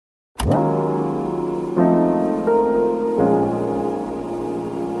Hello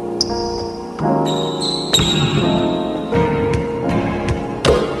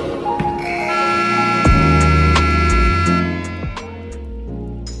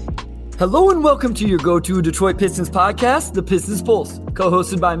and welcome to your go-to Detroit Pistons podcast, the Pistons Pulse,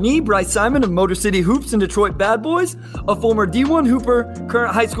 co-hosted by me, Bryce Simon of Motor City Hoops and Detroit Bad Boys, a former D1 hooper,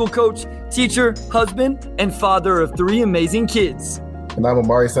 current high school coach, teacher, husband, and father of 3 amazing kids. And I'm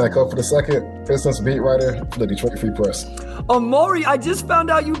Omari Sanako for the second, Pistons beat writer for the Detroit Free Press. Omari, I just found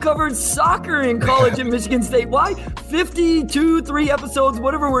out you covered soccer in college at Michigan State. Why? 3 episodes,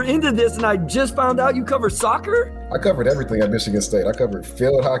 whatever, we're into this, and I just found out you cover soccer? I covered everything at Michigan State. I covered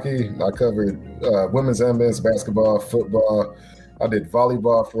field hockey. I covered women's and men's basketball, football. I did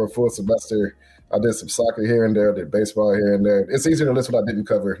volleyball for a full semester. I did some soccer here and there. I did baseball here and there. It's easier to list what I didn't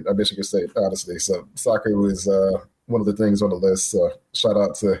cover at Michigan State, honestly. So soccer was one of the things on the list. So shout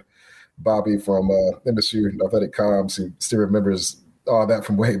out to Bobby from MSU Athletic Comms, who still remembers all that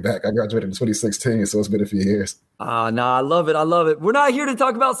from way back. I graduated in 2016, so it's been a few years. I love it. I love it. We're not here to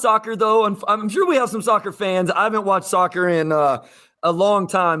talk about soccer, though. I'm sure we have some soccer fans. I haven't watched soccer in a long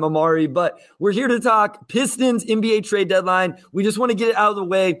time, Omari, but we're here to talk Pistons NBA trade deadline. We just want to get it out of the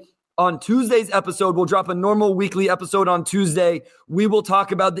way. On Tuesday's episode, we'll drop a normal weekly episode on Tuesday. We will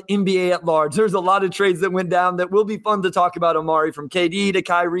talk about the NBA at large. There's a lot of trades that went down that will be fun to talk about, Omari, from KD to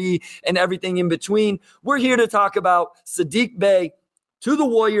Kyrie and everything in between. We're here to talk about Saddiq Bey to the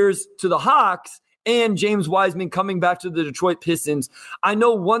Warriors, to the Hawks, and James Wiseman coming back to the Detroit Pistons. I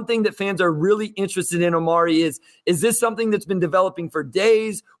know one thing that fans are really interested in, Omari, is this something that's been developing for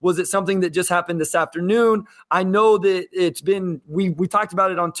days? Was it something that just happened this afternoon? I know that it's been, we talked about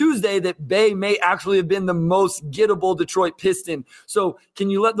it on Tuesday, that Bey may actually have been the most gettable Detroit Piston. So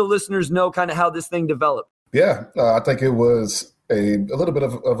can you let the listeners know kind of how this thing developed? Yeah, I think it was a little bit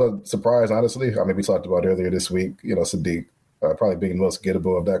of a surprise, honestly. I mean, we talked about earlier this week, Saddiq probably being the most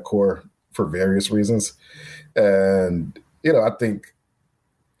gettable of that core for various reasons. And, I think,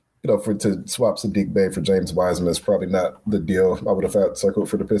 to swap Saddiq Bey for James Wiseman is probably not the deal I would have had circled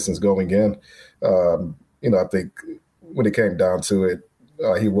for the Pistons going in. I think when it came down to it,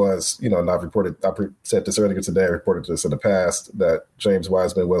 he was, and I've reported, I said this earlier today, I reported this in the past, that James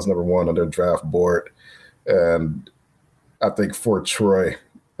Wiseman was number 1 on their draft board. And I think for Troy,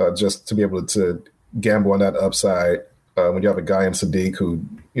 just to be able to gamble on that upside, when you have a guy in Saddiq who,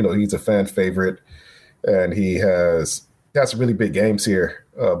 he's a fan favorite and he has some really big games here.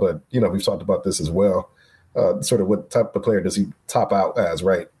 But, we've talked about this as well. Sort of what type of player does he top out as,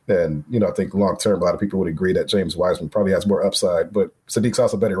 right? And, I think long term, a lot of people would agree that James Wiseman probably has more upside, but Saddiq's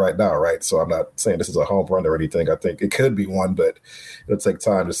also better right now, right? So I'm not saying this is a home run or anything. I think it could be one, but it'll take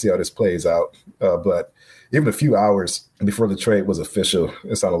time to see how this plays out. But even a few hours before the trade was official,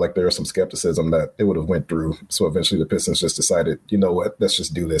 it sounded like there was some skepticism that it would have went through. So eventually the Pistons just decided, you know what, let's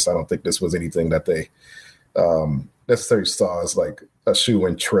just do this. I don't think this was anything that they necessarily saw as like a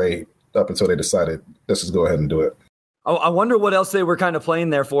shoe-in trade up until they decided, let's just go ahead and do it. I wonder what else they were kind of playing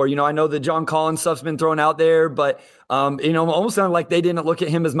there for. I know the John Collins stuff's been thrown out there, but, almost sounded like they didn't look at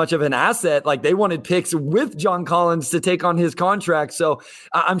him as much of an asset. Like they wanted picks with John Collins to take on his contract. So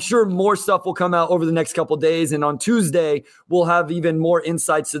I'm sure more stuff will come out over the next couple of days. And on Tuesday, we'll have even more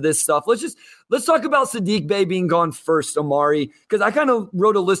insights to this stuff. Let's talk about Saddiq Bey being gone first, Omari, because I kind of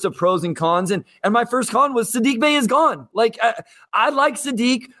wrote a list of pros and cons. And my first con was Saddiq Bey is gone. Like I like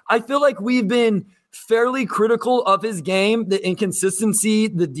Saddiq. I feel like we've been fairly critical of his game, the inconsistency,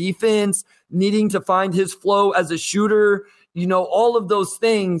 the defense, needing to find his flow as a shooter, all of those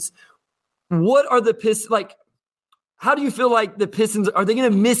things. What are the Pistons like? How do you feel like the Pistons, are they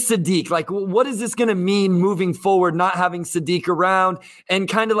going to miss Saddiq? Like, what is this going to mean moving forward, not having Saddiq around and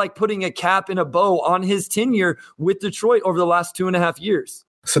kind of like putting a cap and a bow on his tenure with Detroit over the last 2.5 years?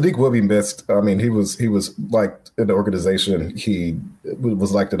 Saddiq will be missed. I mean, he was liked in the organization. He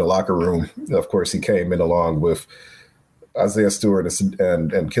was liked in the locker room. Of course, he came in along with Isaiah Stewart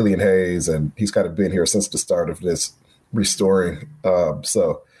and Killian Hayes, and he's kind of been here since the start of this restoring.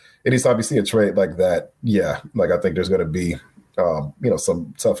 So anytime you see a trade like that, I think there's going to be,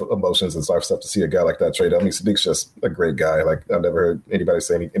 some tough emotions and stuff to see a guy like that trade. I mean, Sadiq's just a great guy. Like I've never heard anybody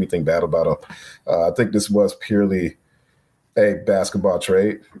say anything bad about him. I think this was purely a basketball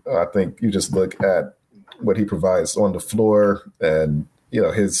trade. I think you just look at what he provides on the floor, and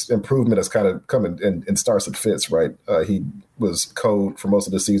his improvement has kind of come in starts and fits, right? He was cold for most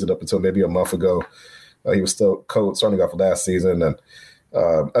of the season up until maybe a month ago. He was still cold starting off last season, and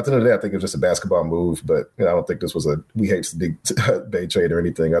at the end of the day, I think it was just a basketball move. But I don't think this was a we hate Saddiq Bey trade or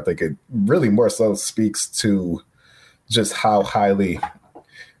anything. I think it really more so speaks to just how highly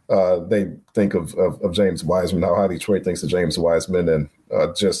they think of James Wiseman, how highly Detroit thinks of James Wiseman, and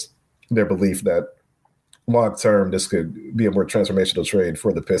just their belief that long term this could be a more transformational trade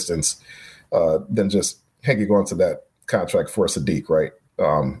for the Pistons than just hanging on to that contract for Saddiq, right?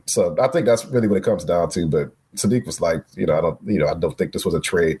 So I think that's really what it comes down to. But Saddiq was like, I don't think this was a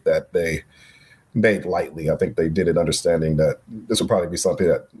trade that they made lightly. I think they did it understanding that this would probably be something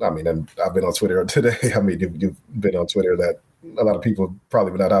that, and I've been on Twitter today. You've been on Twitter that a lot of people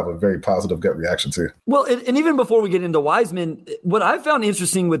probably would not have a very positive gut reaction to. Well, and even before we get into Wiseman, what I found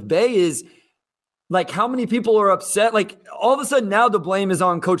interesting with Bey is like how many people are upset. Like all of a sudden now the blame is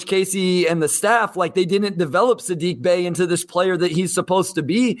on Coach Casey and the staff. Like they didn't develop Saddiq Bey into this player that he's supposed to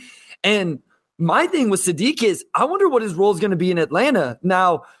be. And my thing with Saddiq is I wonder what his role is going to be in Atlanta.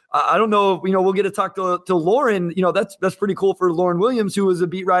 Now, I don't know, we'll get to talk to Lauren. That's pretty cool for Lauren Williams, who was a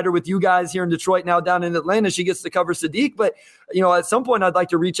beat writer with you guys here in Detroit, now down in Atlanta. She gets to cover Saddiq. But, at some point I'd like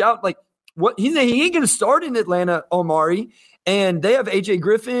to reach out. Like what he ain't going to start in Atlanta, Omari. And they have AJ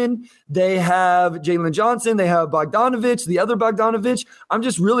Griffin, they have Jalen Johnson, they have Bogdanovich, the other Bogdanovich. I'm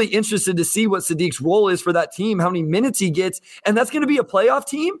just really interested to see what Saddiq's role is for that team, how many minutes he gets. And that's going to be a playoff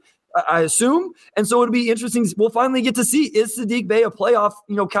team, I assume. And so it'll be interesting. We'll finally get to see, is Saddiq Bey a playoff,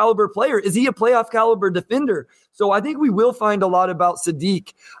 caliber player? Is he a playoff caliber defender? So I think we will find a lot about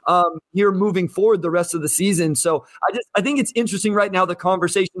Saddiq here moving forward the rest of the season. So I think it's interesting right now, the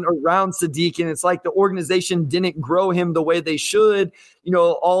conversation around Saddiq, and it's like the organization didn't grow him the way they should.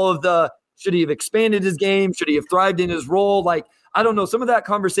 All of the, should he have expanded his game? Should he have thrived in his role? Like, I don't know. Some of that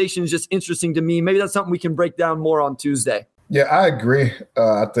conversation is just interesting to me. Maybe that's something we can break down more on Tuesday. Yeah, I agree.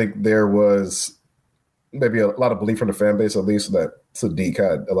 I think there was maybe a lot of belief from the fan base, at least, that Saddiq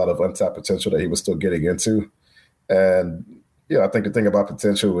had a lot of untapped potential that he was still getting into. And, I think the thing about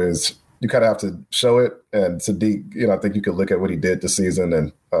potential is you kind of have to show it. And Saddiq, I think you could look at what he did this season.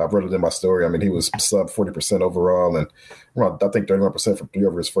 And I wrote it in my story. He was sub 40% overall and around, I think, 31% from three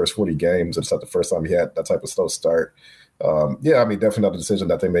over his first 40 games. It's not the first time he had that type of slow start. Definitely not a decision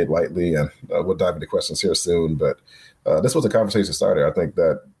that they made lightly. And we'll dive into questions here soon. But this was a conversation starter. I think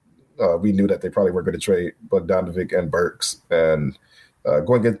that we knew that they probably were going to trade Bogdanovic and Burks. And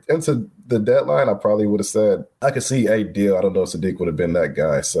going into the deadline, I probably would have said I could see a deal. I don't know if Saddiq would have been that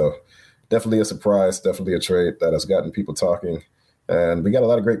guy. So definitely a surprise, definitely a trade that has gotten people talking. And we got a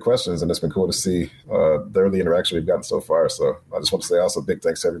lot of great questions, and it's been cool to see the early interaction we've gotten so far. So I just want to say also big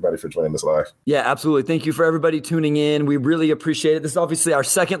thanks to everybody for joining us live. Yeah, absolutely. Thank you for everybody tuning in. We really appreciate it. This is obviously our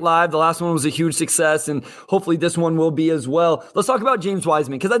second live. The last one was a huge success, and hopefully this one will be as well. Let's talk about James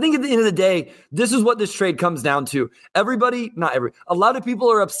Wiseman, because I think at the end of the day, this is what this trade comes down to. A lot of people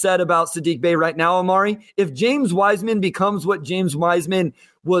are upset about Saddiq Bey right now, Omari. If James Wiseman becomes what James Wiseman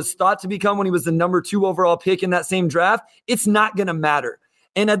was thought to become when he was the number 2 overall pick in that same draft, it's not going to matter.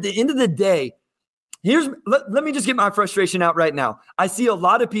 And at the end of the day, let me just get my frustration out right now. I see a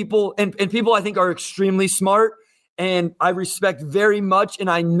lot of people, and people I think are extremely smart, and I respect very much, and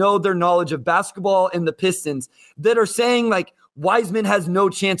I know their knowledge of basketball and the Pistons, that are saying like Wiseman has no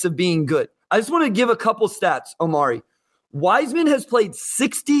chance of being good. I just want to give a couple stats, Omari. Wiseman has played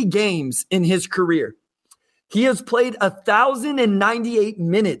 60 games in his career. He has played 1,098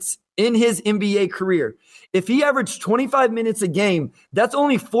 minutes in his NBA career. If he averaged 25 minutes a game, that's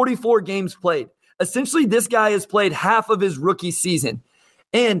only 44 games played. Essentially, this guy has played half of his rookie season.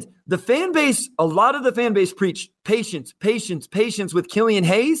 And the fan base, a lot of the fan base preached patience with Killian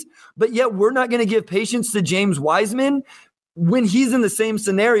Hayes, but yet we're not going to give patience to James Wiseman when he's in the same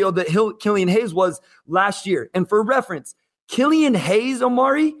scenario that Killian Hayes was last year. And for reference, Killian Hayes,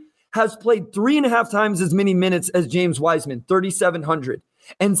 Omari, has played 3.5 times as many minutes as James Wiseman, 3,700.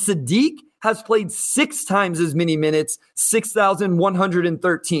 And Saddiq has played 6 times as many minutes,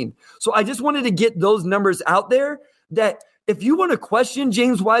 6,113. So I just wanted to get those numbers out there, that if you want to question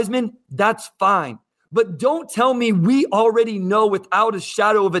James Wiseman, that's fine. But don't tell me we already know without a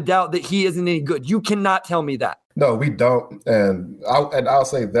shadow of a doubt that he isn't any good. You cannot tell me that. No, we don't. And I'll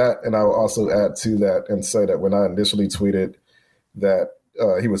say that, and I'll also add to that and say that when I initially tweeted that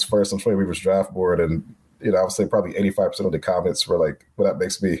he was first on Troy Weaver's draft board, and I would say probably 85% of the comments were like, well, that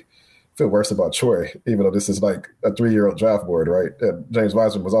makes me feel worse about Troy, even though this is like a 3-year-old draft board, right? And James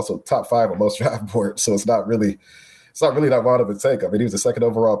Wiseman was also top 5 on most draft boards, so it's not really that wild of a take. He was the 2nd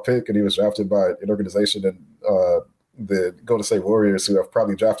overall pick, and he was drafted by an organization in the Golden State Warriors, who have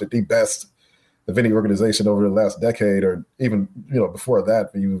probably drafted the best of any organization over the last decade, or even before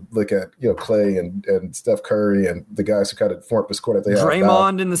that. When you look at Clay and Steph Curry and the guys who kind of formed this core that they have now.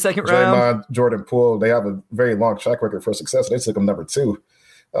 Draymond in the second round. Jordan Poole, they have a very long track record for success. They took him number 2.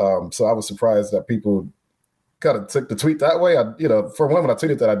 So I was surprised that people kind of took the tweet that way. For one, when I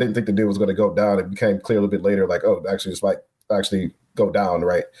tweeted that, I didn't think the deal was going to go down. It became clear a little bit later, like, oh, actually, this might actually go down,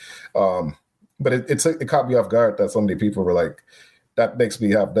 right? But it caught me off guard that so many people were like, that makes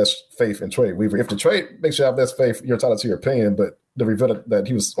me have less faith in Troy Weaver. If the trade makes you have less faith, you're entitled to your opinion. But the reveal that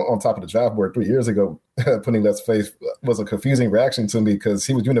he was on top of the draft board 3 years ago, putting less faith, was a confusing reaction to me because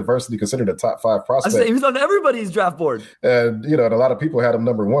he was universally considered a top 5 prospect. He was on everybody's draft board. And, and a lot of people had him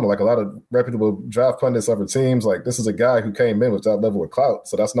number 1, like a lot of reputable draft pundits other teams. Like, this is a guy who came in with that level of clout.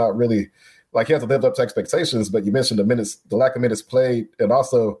 So that's not really like he has to live up to expectations. But you mentioned the lack of minutes played, and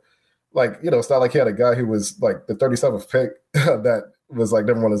also, like, it's not like he had a guy who was like the 37th pick that was like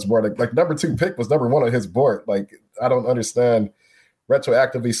number 1 on his board. Like number 2 pick was number 1 on his board. Like, I don't understand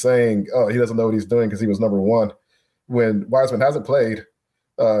retroactively saying, oh, he doesn't know what he's doing because he was number 1 when Wiseman hasn't played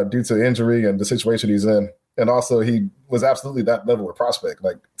due to injury and the situation he's in. And also he was absolutely that level of prospect.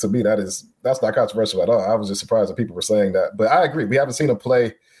 Like, to me, that's not controversial at all. I was just surprised that people were saying that. But I agree. We haven't seen him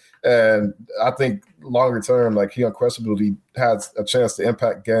play. And I think longer term, like, he unquestionably has a chance to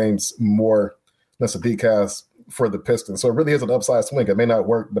impact games more than Saddiq has for the Pistons. So it really is an upside swing. It may not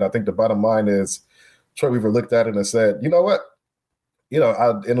work, but I think the bottom line is Troy Weaver looked at it and said, you know what? I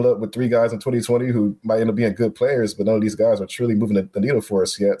ended up with 3 guys in 2020 who might end up being good players, but none of these guys are truly moving the needle for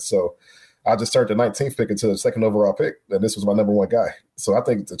us yet. So I just turned the 19th pick into the 2nd overall pick, and this was my number 1 guy. So I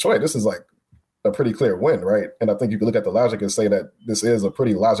think Detroit, this is like a pretty clear win, right? And I think you can look at the logic and say that this is a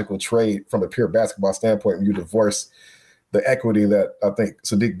pretty logical trade from a pure basketball standpoint when you divorce the equity that I think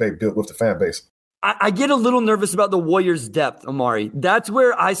Saddiq Bey built with the fan base. I get a little nervous about the Warriors' depth, Omari. That's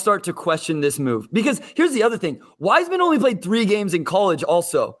where I start to question this move. Because here's the other thing. Wiseman only played 3 games in college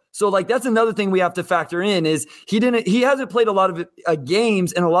also. So, like, that's another thing we have to factor in is he hasn't played a lot of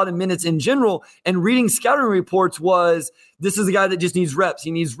games and a lot of minutes in general. And reading scouting reports was, this is a guy that just needs reps.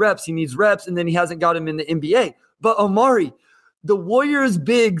 He needs reps. And then he hasn't got him in the NBA. But Omari, the Warriors'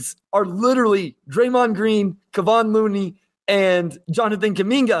 bigs are literally Draymond Green, Kevon Looney, and Jonathan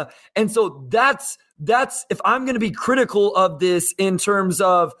Kuminga. And so that's if I'm going to be critical of this in terms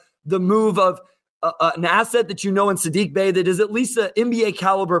of the move of an asset that in Saddiq Bey that is at least an NBA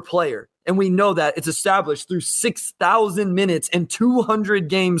caliber player. And we know that it's established through 6,000 minutes and 200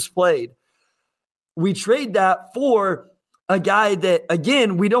 games played. We trade that for a guy that,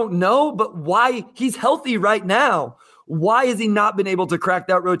 again, we don't know, but why he's healthy right now. Why has he not been able to crack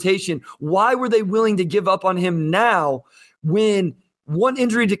that rotation? Why were they willing to give up on him now when one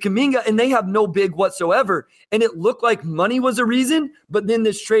injury to Kuminga and they have no big whatsoever? And it looked like money was a reason, but then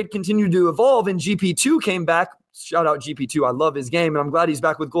this trade continued to evolve and GP2 came back. Shout out GP2. I love his game and I'm glad he's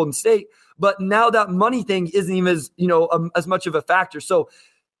back with Golden State. But now that money thing isn't even as much of a factor. So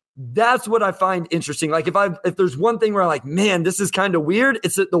that's what I find interesting. Like, if there's one thing where I'm like, man, this is kind of weird,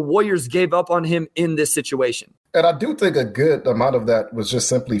 it's that the Warriors gave up on him in this situation. And I do think a good amount of that was just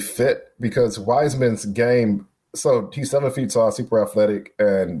simply fit, because Wiseman's game, so he's 7 feet tall, super athletic,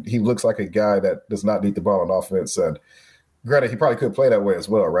 and he looks like a guy that does not need the ball on offense. And granted, he probably could play that way as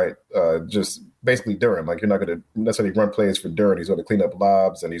well, right? Just basically Durant. Like, you're not going to necessarily run plays for Durant. He's going to clean up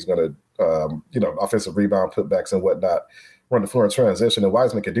lobs, and he's going to, offensive rebound, putbacks and whatnot, run the floor in transition. And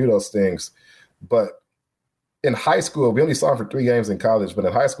Wiseman can do those things. But in high school, we only saw him for 3 games in college, but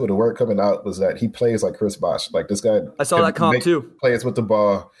in high school, the word coming out was that he plays like Chris Bosh. Like, this guy, I saw that comp too. Plays with the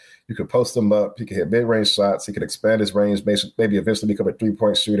ball. You could post him up. He could hit mid-range shots. He could expand his range, maybe eventually become a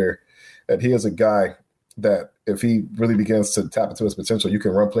 3-point shooter. And he is a guy that if he really begins to tap into his potential, you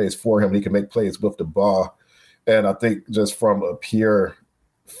can run plays for him. And he can make plays with the ball. And I think just from a pure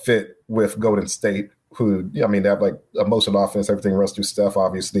fit with Golden State, who, they have like a motion offense, everything runs through Steph,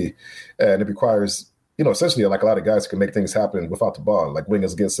 obviously. And it requires, essentially like a lot of guys who can make things happen without the ball. Like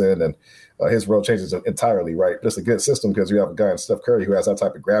Wiggins gets in and his role changes entirely, right? It's a good system because you have a guy in Steph Curry who has that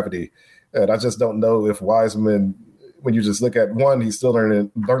type of gravity. And I just don't know if Wiseman, when you just look at one, he's still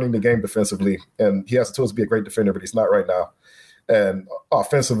learning the game defensively, and he has the tools to be a great defender, but he's not right now. And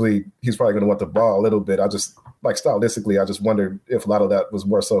offensively, he's probably going to want the ball a little bit. I just, like, stylistically, I just wondered if a lot of that was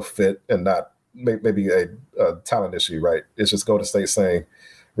more so fit and not maybe a talent issue, right? It's just Golden State saying,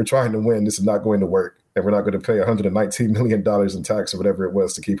 we're trying to win. This is not going to work. And we're not going to pay $119 million in tax or whatever it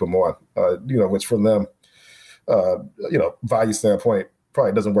was to keep him on, which from them, value standpoint,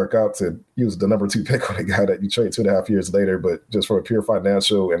 probably doesn't work out to use the number 2 pick on a guy that you trade 2.5 years later. But just from a pure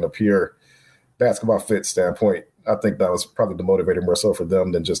financial and a pure basketball fit standpoint, I think that was probably the motivator more so for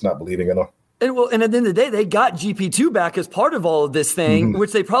them than just not believing in him. And at the end of the day, they got GP2 back as part of all of this thing,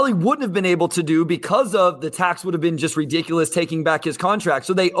 which they probably wouldn't have been able to do because of the tax would have been just ridiculous taking back his contract.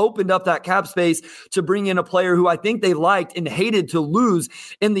 So they opened up that cap space to bring in a player who I think they liked and hated to lose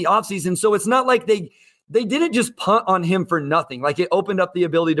in the offseason. So it's not like they they didn't just punt on him for nothing. Like, it opened up the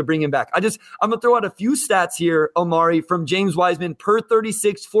ability to bring him back. I'm going to throw out a few stats here, Omari, from James Wiseman per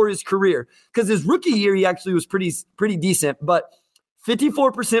 36 for his career. Because his rookie year, he actually was pretty decent, but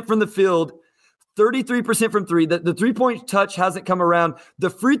 54% from the field, 33% from three. The three-point touch hasn't come around. The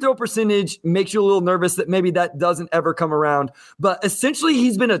free throw percentage makes you a little nervous that maybe that doesn't ever come around. But essentially,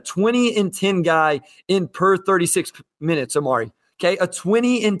 he's been a 20-10 guy in per 36 minutes, Omari. Okay, a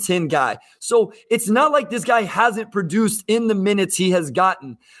 20-10 guy. So it's not like this guy hasn't produced in the minutes he has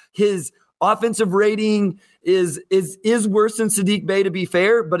gotten. His offensive rating is worse than Saddiq Bey, to be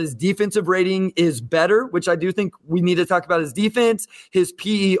fair, but his defensive rating is better, which I do think we need to talk about his defense. His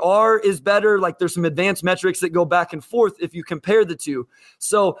PER is better. Like, there's some advanced metrics that go back and forth if you compare the two.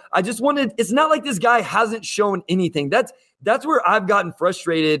 So I just wanted, it's not like this guy hasn't shown anything. That's where I've gotten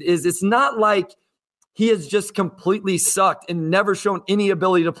frustrated, is it's not like he has just completely sucked and never shown any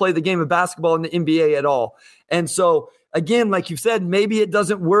ability to play the game of basketball in the NBA at all. And so, again, like you said, maybe it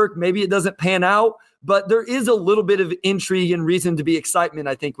doesn't work, maybe it doesn't pan out, but there is a little bit of intrigue and reason to be excitement,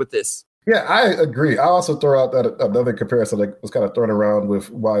 I think, with this. Yeah, I agree. I also throw out that another comparison that was kind of thrown around with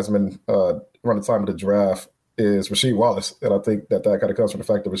Wiseman around the time of the draft is Rasheed Wallace. And I think that kind of comes from the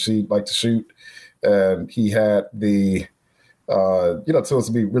fact that Rasheed liked to shoot, and he had the tools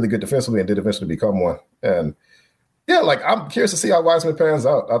to be really good defensively and did eventually become one. And yeah, like, I'm curious to see how Wiseman pans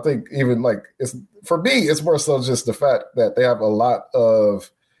out. I think even like, for me, it's more so just the fact that they have a lot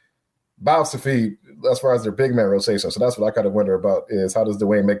of mouths to feed as far as their big man rotation. So that's what I kind of wonder about, is how does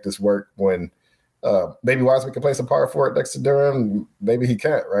Dwayne make this work when maybe Wiseman can play some power forward next to Durham. Maybe he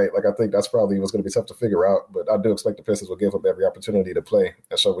can't, right? Like, I think that's probably what's going to be tough to figure out, but I do expect the Pistons will give him every opportunity to play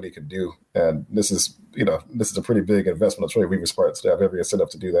and show what he can do. And this is a pretty big investment on Troy Weaver's part, so they have every incentive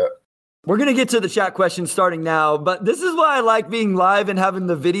to do that. We're going to get to the chat questions starting now, but this is why I like being live and having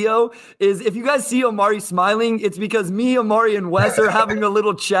the video, is if you guys see Omari smiling, it's because me, Omari, and Wes are having a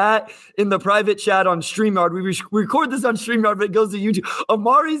little chat in the private chat on StreamYard. We record this on StreamYard, but it goes to YouTube.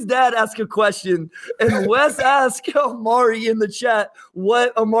 Omari's dad asked a question, and Wes asked Omari in the chat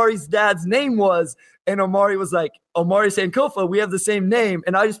what Omari's dad's name was. And Omari was like, Omari Sankofa, we have the same name.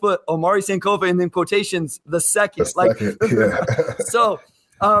 And I just put Omari Sankofa in then quotations, the second. Yeah. So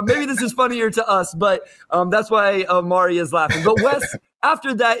maybe this is funnier to us, but that's why Omari is laughing. But Wes,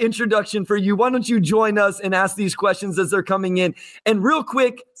 after that introduction for you, why don't you join us and ask these questions as they're coming in? And real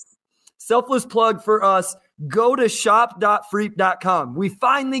quick, selfless plug for us, go to shop.freep.com. We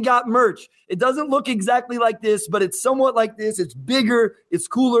finally got merch. It doesn't look exactly like this, but it's somewhat like this. It's bigger, it's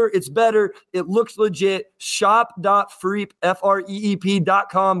cooler, it's better, it looks legit.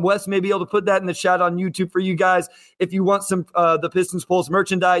 Shop.freep.com. Wes may be able to put that in the chat on YouTube for you guys. If you want some the Pistons Pulse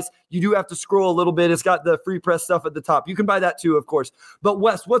merchandise, you do have to scroll a little bit. It's got the free press stuff at the top. You can buy that too, of course. But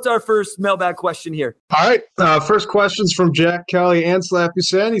Wes, what's our first mailbag question here? All right. First question's from Jack Kelly and Slappy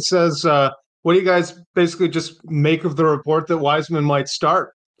Sen. He says, what do you guys basically just make of the report that Wiseman might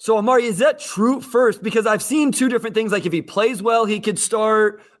start? So, Omari, is that true first? Because I've seen two different things. Like, if he plays well, he could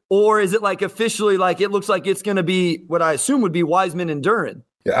start. Or is it like officially, like, it looks like it's going to be what I assume would be Wiseman and Duren?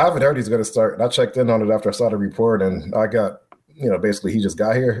 Yeah, I haven't heard he's going to start. I checked in on it after I saw the report, and I got, basically he just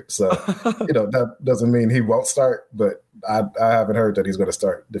got here. So, that doesn't mean he won't start, but I haven't heard that he's going to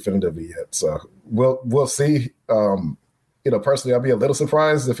start definitively yet. So we'll see. Personally, I'll be a little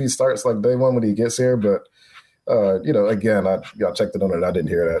surprised if he starts like day one when he gets here, but again, I checked it on it and I didn't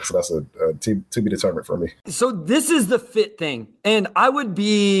hear that. So that's to be determined for me. So this is the fit thing. And it would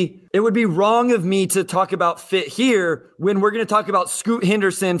be wrong of me to talk about fit here when we're going to talk about Scoot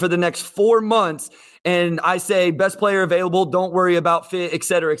Henderson for the next 4 months. And I say best player available, don't worry about fit, et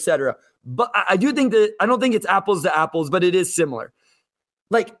cetera, et cetera. But I do think that, I don't think it's apples to apples, but it is similar.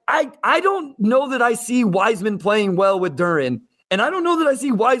 Like, I don't know that I see Wiseman playing well with Duren. And I don't know that I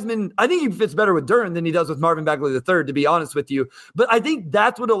see Wiseman. I think he fits better with Duren than he does with Marvin Bagley III, to be honest with you. But I think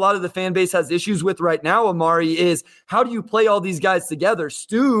that's what a lot of the fan base has issues with right now, Omari, is how do you play all these guys together?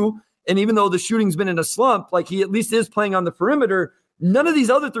 Stu, and even though the shooting's been in a slump, like he at least is playing on the perimeter, none of these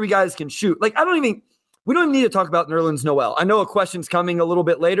other three guys can shoot. Like, we don't even need to talk about Nerlens Noel. I know a question's coming a little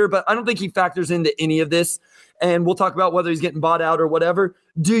bit later, but I don't think he factors into any of this. And we'll talk about whether he's getting bought out or whatever.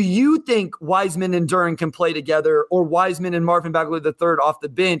 Do you think Wiseman and Duren can play together, or Wiseman and Marvin Bagley III off the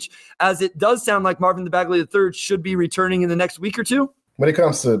bench, as it does sound like Marvin Bagley III should be returning in the next week or two? When it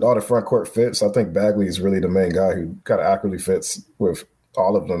comes to all the front court fits, I think Bagley is really the main guy who kind of accurately fits with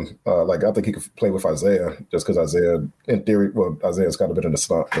all of them. I think he could play with Isaiah just because Isaiah, in theory, Isaiah's kind of been in the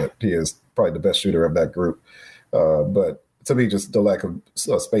slump, but he is probably the best shooter of that group. But to me, just the lack of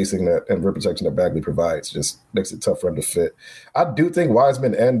spacing that and rim protection that Bagley provides just makes it tough for him to fit. I do think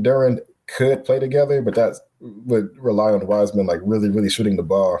Wiseman and Duren could play together, but that would rely on Wiseman like really, really shooting the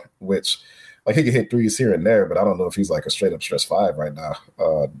ball, which like he could hit threes here and there, but I don't know if he's like a straight up stretch 5 right now,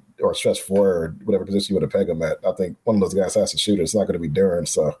 or stretch 4 or whatever position you want to peg him at. I think one of those guys has to shoot it. It's not going to be Duren,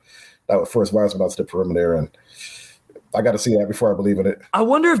 so that would force Wiseman out to the perimeter, and I got to see that before I believe in it. I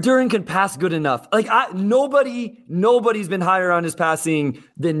wonder if Duren can pass good enough. Like nobody's been higher on his passing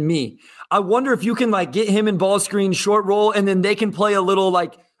than me. I wonder if you can like get him in ball screen, short roll, and then they can play a little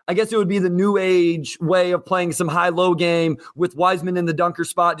like, I guess it would be the new age way of playing some high-low game with Wiseman in the dunker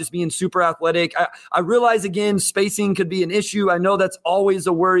spot, just being super athletic. I realize, again, spacing could be an issue. I know that's always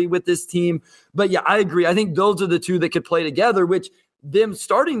a worry with this team. But, yeah, I agree. I think those are the two that could play together, which them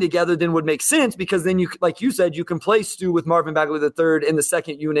starting together then would make sense because then, you, like you said, you can play Stu with Marvin Bagley III in the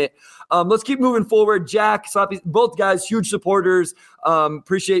second unit. Let's keep moving forward. Jack, Sloppy, both guys, huge supporters.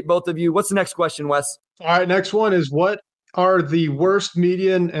 Appreciate both of you. What's the next question, Wes? All right, next one is what are the worst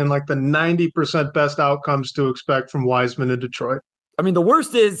median and like the 90% best outcomes to expect from Wiseman in Detroit? I mean, the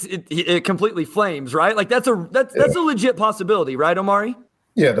worst is it completely flames, right? Like that's a legit possibility, right, Omari?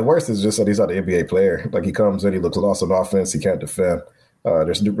 Yeah, the worst is just that he's not an NBA player. Like he comes in, he looks lost on offense, he can't defend.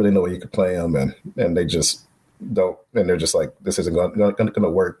 There's really no way you could play him, and they just don't. And they're just like, this isn't going to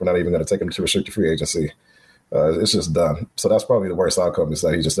work. We're not even going to take him to restricted free agency. It's just done. So that's probably the worst outcome is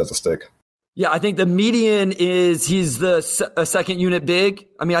that he just doesn't stick. Yeah, I think the median is he's a second unit big.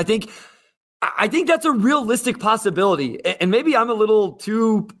 I mean, I think that's a realistic possibility. And maybe I'm a little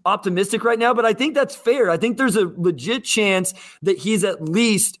too optimistic right now, but I think that's fair. I think there's a legit chance that he's at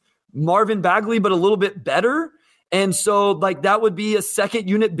least Marvin Bagley, but a little bit better. And so, like, that would be a second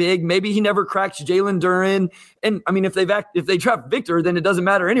unit big. Maybe he never cracks Jalen Duren. And I mean, if they draft Victor, then it doesn't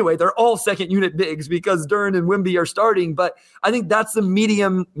matter anyway. They're all second unit bigs because Duren and Wemby are starting. But I think that's the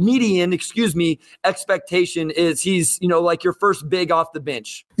median, expectation is he's, like your first big off the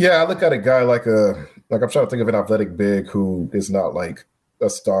bench. Yeah, I look at a guy like I'm trying to think of an athletic big who is not like a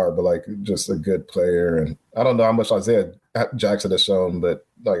star, but like just a good player. And I don't know how much Isaiah Jackson has shown, but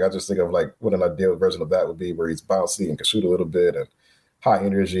like I just think of like what an ideal version of that would be, where he's bouncy and can shoot a little bit and high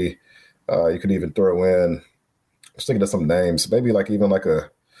energy. You could even throw in, I'm just thinking of some names, maybe like even like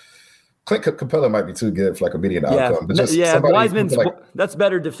a Clint Capella might be too good for like a median outcome. But just Wiseman's that's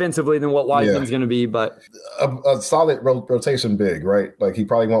better defensively than what Wiseman's going to be, but a solid rotation big, right? Like he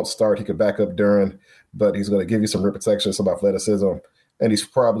probably won't start. He could back up Duren, but he's going to give you some rim protection, some athleticism. And he's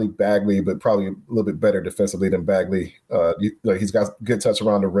probably Bagley, but probably a little bit better defensively than Bagley. He's got good touch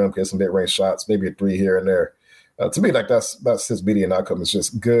around the rim, gets some mid-range shots, maybe a 3 here and there. To me, like that's his median outcome. It's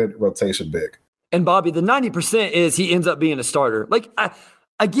just good rotation big. And Bobby, the 90% is he ends up being a starter. Like,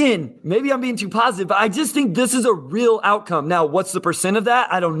 again, maybe I'm being too positive, but I just think this is a real outcome. Now, what's the percent of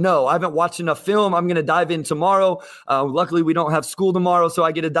that? I don't know. I haven't watched enough film. I'm going to dive in tomorrow. Luckily, we don't have school tomorrow, so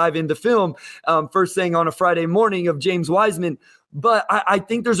I get to dive into film first thing on a Friday morning of James Wiseman. But I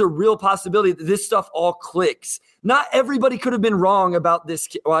think there's a real possibility that this stuff all clicks. Not everybody could have been wrong about this.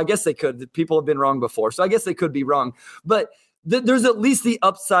 Well, I guess they could. People have been wrong before, so I guess they could be wrong. But there's at least the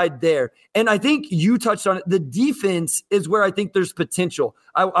upside there. And I think you touched on it. The defense is where I think there's potential.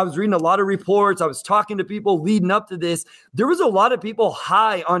 I was reading a lot of reports. I was talking to people leading up to this. There was a lot of people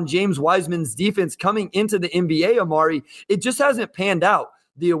high on James Wiseman's defense coming into the NBA, Omari. It just hasn't panned out.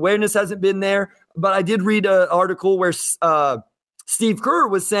 The awareness hasn't been there. But I did read an article where Steve Kerr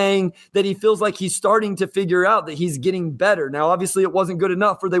was saying that he feels like he's starting to figure out that he's getting better. Now, obviously, it wasn't good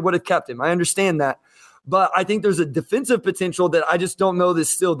enough or they would have kept him. I understand that. But I think there's a defensive potential that I just don't know that's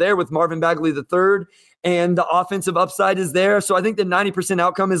still there with Marvin Bagley III, and the offensive upside is there. So I think the 90%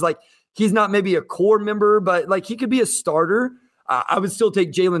 outcome is like he's not maybe a core member, but like he could be a starter. I would still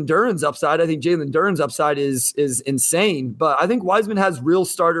take Jalen Duren's upside. I think Jalen Duren's upside is insane, but I think Wiseman has real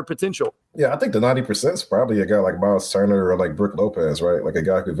starter potential. Yeah, I think the 90% is probably a guy like Miles Turner or like Brook Lopez, right? Like a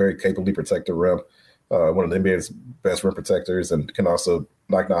guy who could very capably protect the rim, one of the NBA's best rim protectors, and can also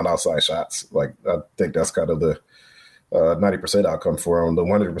knock down outside shots. Like I think that's kind of the 90% outcome for him. The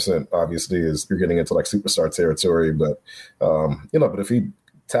 100% obviously is you're getting into like superstar territory, but but if he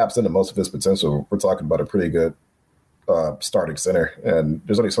taps into most of his potential, we're talking about a pretty good starting center, and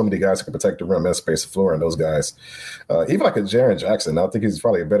there's only so many guys who can protect the rim and space the floor, and those guys, even like a Jaren Jackson, I think he's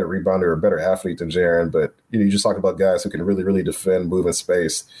probably a better rebounder or a better athlete than Jaren, but you just talk about guys who can really, really defend, move in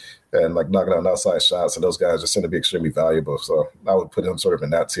space, and like knocking down outside shots. And those guys just seem to be extremely valuable. So I would put him sort of in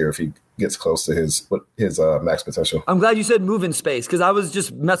that tier if he gets close to his max potential. I'm glad you said move in space, because I was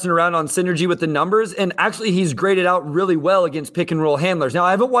just messing around on synergy with the numbers, and actually he's graded out really well against pick and roll handlers. Now,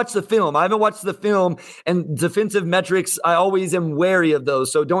 I haven't watched the film, and defensive metrics, I always am wary of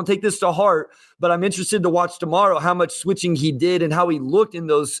those. So don't take this to heart, but I'm interested to watch tomorrow how much switching he did and how he looked in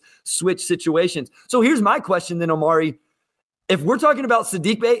those switch situations. So here's my question then, Omari. If we're talking about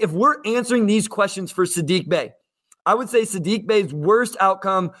Saddiq Bey, if we're answering these questions for Saddiq Bey, I would say Saddiq Bey's worst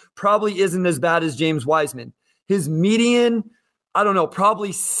outcome probably isn't as bad as James Wiseman. His median, I don't know,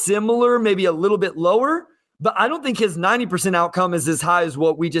 probably similar, maybe a little bit lower, but I don't think his 90% outcome is as high as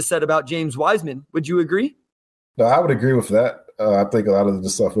what we just said about James Wiseman. Would you agree? No, I would agree with that. I think a lot of the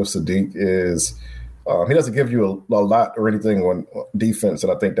stuff with Saddiq is he doesn't give you a lot or anything on defense,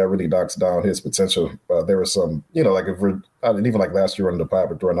 and I think that really knocks down his potential. There was some, like if we're, and even like last year on the pod,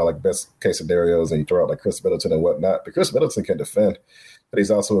 we're throwing out like best case scenarios, and you throw out like Chris Middleton and whatnot. But Chris Middleton can defend, but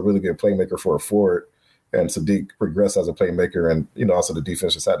he's also a really good playmaker for a forward. And Saddiq progressed as a playmaker, and also the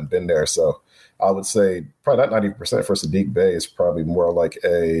defense just hadn't been there. So I would say probably not 90% for Saddiq Bey is probably more like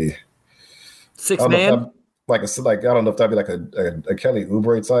a six-man. I don't know if that'd be like a Kelly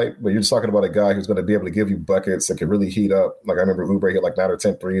Oubre type, but you're just talking about a guy who's going to be able to give you buckets and can really heat up. Like I remember Oubre hit like 9 or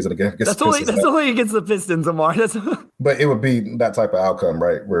 10 threes in a game. That's only against the Pistons, Omar. But it would be that type of outcome,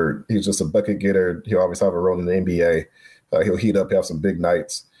 right? Where he's just a bucket getter. He'll always have a role in the NBA. He'll heat up, have some big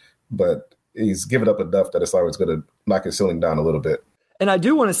nights, but he's given up enough that it's always going to knock his ceiling down a little bit. And I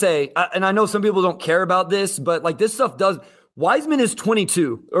do want to say, and I know some people don't care about this, but like this stuff does. Wiseman is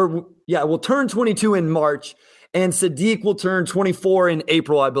 22, will turn 22 in March, and Saddiq will turn 24 in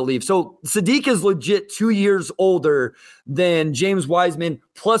April, I believe. So Saddiq is legit 2 years older than James Wiseman,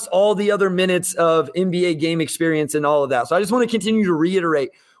 plus all the other minutes of NBA game experience and all of that. So I just want to continue to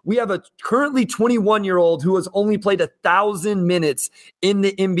reiterate, we have a currently 21-year-old who has only played 1,000 minutes in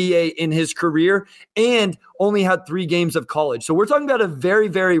the NBA in his career and only had 3 games of college. So we're talking about a very,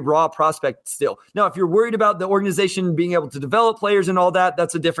 very raw prospect still. Now, if you're worried about the organization being able to develop players and all that,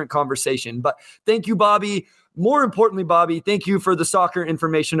 that's a different conversation. But thank you, Bobby. More importantly, Bobby, thank you for the soccer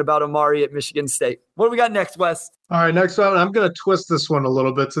information about Omari at Michigan State. What do we got next, Wes? All right, next one. I'm going to twist this one a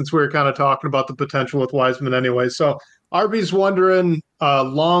little bit since we were kind of talking about the potential with Wiseman anyway. So RB's wondering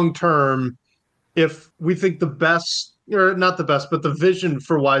long-term if we think the best, or not the best, but the vision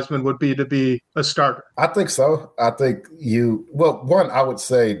for Wiseman would be to be a starter. I think so. I think I would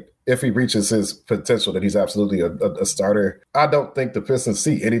say if he reaches his potential, that he's absolutely a starter. I don't think the Pistons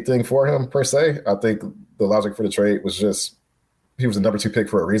see anything for him per se. I think the logic for the trade was just he was the number 2 pick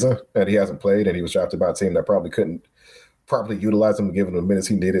for a reason, and he hasn't played, and he was drafted by a team that probably couldn't properly utilize him and give him the minutes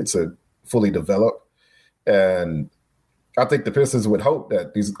he needed to fully develop. And I think the Pistons would hope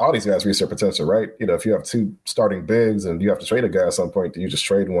that all these guys reach their potential, right? If you have 2 starting bigs and you have to trade a guy at some point, then you just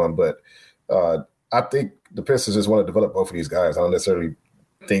trade one. But I think the Pistons just want to develop both of these guys. I don't necessarily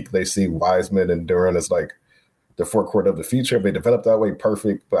think they see Wiseman and Duran as like the forecourt of the future. If they develop that way,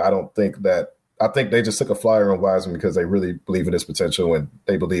 perfect. But I think they just took a flyer on Wiseman because they really believe in his potential and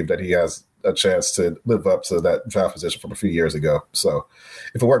they believe that he has a chance to live up to that draft position from a few years ago. So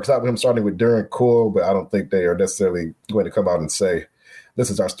if it works out with him starting with Duran, cool, but I don't think they are necessarily going to come out and say, this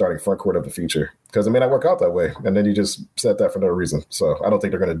is our starting front court of the future, because it may not work out that way. And then you just said that for no reason. So I don't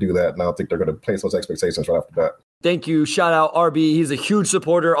think they're going to do that. And I don't think they're going to place those expectations right off the bat. Thank you. Shout out RB. He's a huge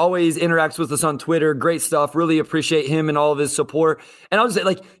supporter, always interacts with us on Twitter. Great stuff. Really appreciate him and all of his support. And I'll just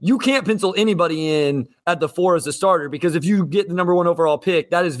say, you can't pencil anybody in at the 4 as a starter, because if you get the number 1 overall pick,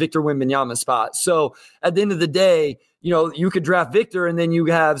 that is Victor Wembanyama's spot. So at the end of the day, you could draft Victor and then you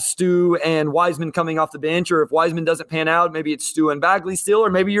have Stu and Wiseman coming off the bench, or if Wiseman doesn't pan out, maybe it's Stu and Bagley still,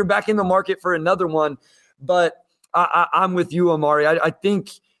 or maybe you're back in the market for another one. But I'm with you, Omari. I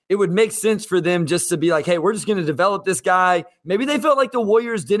think it would make sense for them just to be like, hey, we're just going to develop this guy. Maybe they felt like the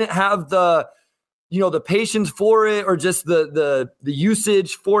Warriors didn't have the patience for it, or just the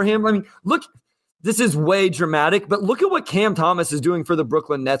usage for him. I mean, look, this is way dramatic, but look at what Cam Thomas is doing for the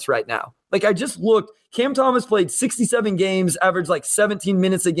Brooklyn Nets right now. I just looked, Cam Thomas played 67 games, averaged 17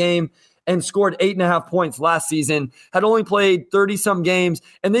 minutes a game, and scored 8.5 points last season, had only played 30-some games,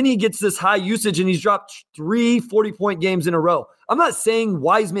 and then he gets this high usage, and he's dropped 3 40-point games in a row. I'm not saying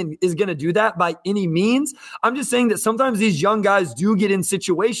Wiseman is going to do that by any means. I'm just saying that sometimes these young guys do get in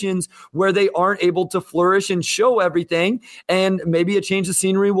situations where they aren't able to flourish and show everything, and maybe a change of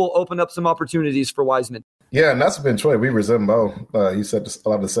scenery will open up some opportunities for Wiseman. Yeah, and that's been Troy. We resent Mo. He said a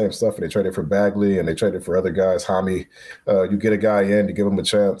lot of the same stuff, and they traded for Bagley, and they traded for other guys. Hami, you get a guy in, you give him a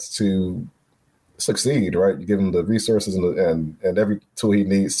chance to succeed, right? You give him the resources and every tool he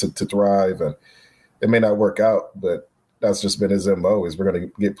needs to thrive. And it may not work out, but that's just been his MO is we're going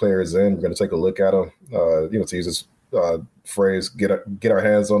to get players in. We're going to take a look at them, to use this phrase, get our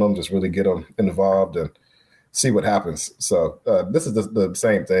hands on them, just really get them involved and see what happens. So this is the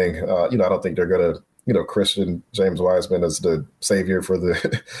same thing. I don't think they're going to, Christian James Wiseman as the savior for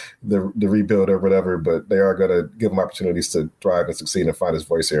the rebuild or whatever, but they are going to give him opportunities to thrive and succeed and find his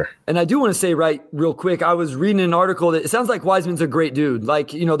voice here. And I do want to say real quick, I was reading an article that it sounds like Wiseman's a great dude.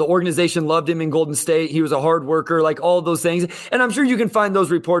 Like, the organization loved him in Golden State. He was a hard worker, like all of those things. And I'm sure you can find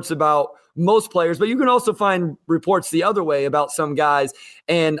those reports about most players, but you can also find reports the other way about some guys.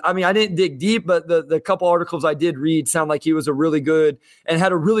 And I mean, I didn't dig deep, but the couple articles I did read sound like he was a really good and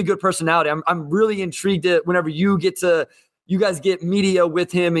had a really good personality. I'm really intrigued at whenever you guys get media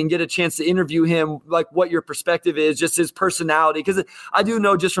with him and get a chance to interview him, like what your perspective is, just his personality. Because I do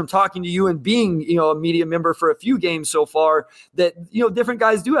know just from talking to you and being, a media member for a few games so far that, different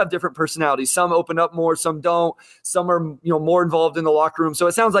guys do have different personalities. Some open up more, some don't. Some are, more involved in the locker room. So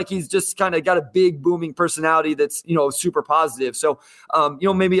it sounds like he's just kind of got a big booming personality that's, super positive. So,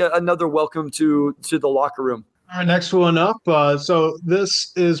 maybe another welcome to the locker room. All right, next one up. So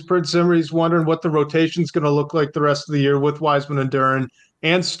this is Prince Zimri's wondering what the rotation is going to look like the rest of the year with Wiseman and Duren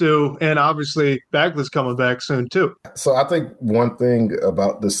and Stu, and obviously Bagley's coming back soon too. So I think one thing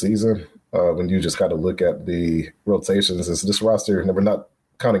about this season, when you just kind of look at the rotations, is this roster, and we're not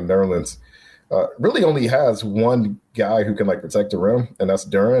counting Nerlens, really only has one guy who can protect the rim, and that's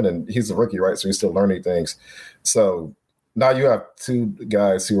Duren, and he's a rookie, right? So he's still learning things. So now you have two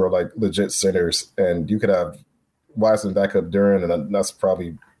guys who are legit centers, and you could have Wiseman back up Duren, and that's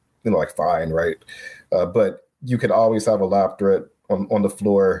probably fine, right? But you could always have a lob threat on the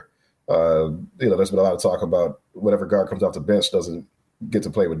floor. There's been a lot of talk about whatever guard comes off the bench doesn't get to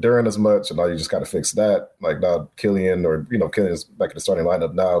play with Duren as much, and now you just got to fix that. Like now Killian Killian's back in the starting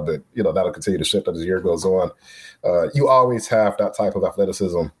lineup now, but that'll continue to shift as the year goes on. You always have that type of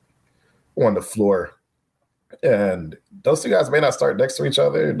athleticism on the floor. And those two guys may not start next to each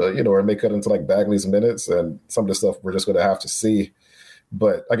other, or it may cut into Bagley's minutes, and some of the stuff we're just going to have to see.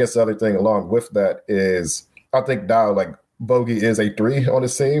 But I guess the other thing along with that is I think now Bogey is a 3 on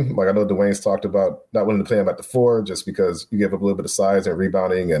his team. I know Dwayne's talked about not wanting to play him at the 4 just because you give up a little bit of size and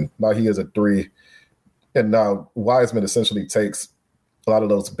rebounding, and now he is a 3. And now Wiseman essentially takes a lot of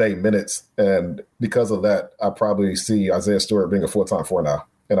those Bay minutes, and because of that, I probably see Isaiah Stewart being a full-time 4 now.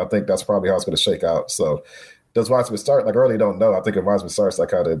 And I think that's probably how it's going to shake out. So does Wiseman start? I really don't know. I think if Wiseman starts, that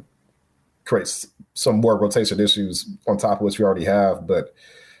kind of creates some more rotation issues on top of what you already have. But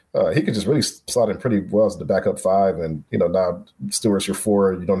he could just really slot in pretty well as the backup 5. And, now Stewart's your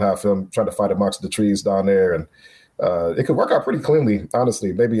 4. You don't have him trying to fight amongst the trees down there. And it could work out pretty cleanly,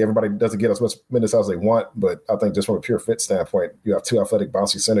 honestly. Maybe everybody doesn't get as much minutes as they want, but I think just from a pure fit standpoint, you have 2 athletic,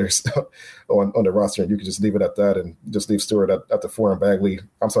 bouncy centers on the roster, and you can just leave it at that and just leave Stewart at the 4 and Bagley.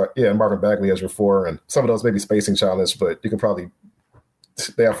 And Marvin Bagley as your 4. And some of those may be spacing challenge, but you can probably –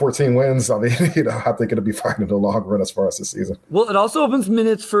 they have 14 wins. I mean, I think it'll be fine in the long run as far as this season. Well, it also opens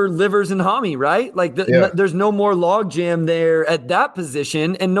minutes for Livers and Hami, right? There's no more logjam there at that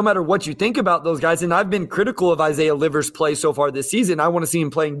position. And no matter what you think about those guys, and I've been critical of Isaiah Livers' play so far this season. I want to see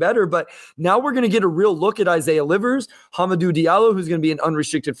him playing better, but now we're going to get a real look at Isaiah Livers, Hamidou Diallo, who's going to be an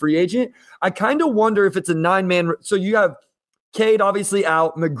unrestricted free agent. I kind of wonder if it's a 9-man. So you have Cade obviously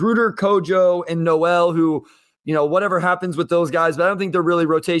out, Magruder, Kojo, and Noel, who – whatever happens with those guys, but I don't think they're really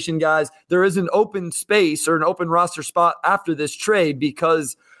rotation guys. There is an open space or an open roster spot after this trade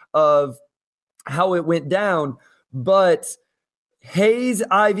because of how it went down. But Hayes,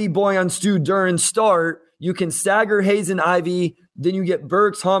 Ivy, Boyan, Stu, Duren start. You can stagger Hayes and Ivy. Then you get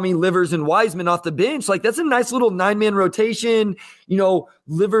Burks, Hami, Livers, and Wiseman off the bench. That's a nice little 9-man rotation.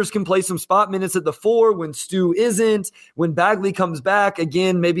 Livers can play some spot minutes at the 4 when Stu isn't. When Bagley comes back,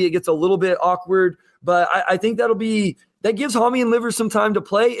 again, maybe it gets a little bit awkward. But I think that gives Hami and Livers some time to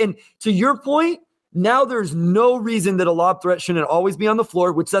play. And to your point, now there's no reason that a lob threat shouldn't always be on the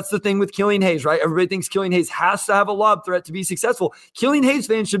floor, which that's the thing with Killian Hayes, right? Everybody thinks Killian Hayes has to have a lob threat to be successful. Killian Hayes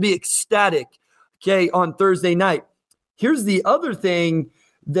fans should be ecstatic, on Thursday night. Here's the other thing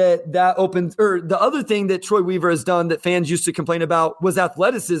that opens, or the other thing that Troy Weaver has done that fans used to complain about was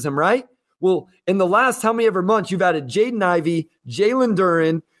athleticism, right? Well, in the last how many ever months, you've added Jaden Ivey, Jalen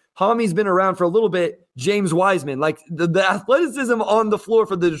Duren, Hami's been around for a little bit, James Wiseman. The athleticism on the floor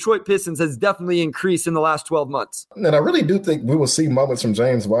for the Detroit Pistons has definitely increased in the last 12 months. And I really do think we will see moments from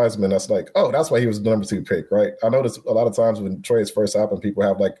James Wiseman that's that's why he was the number 2 pick, right? I noticed a lot of times when trades first happened, people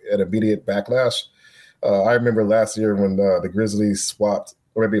have an immediate backlash. I remember last year when the Grizzlies swapped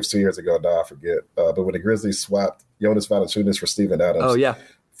or maybe it was 2 years ago now, I forget. But when the Grizzlies swapped Jonas Valanciunas for Steven Adams. Oh, yeah.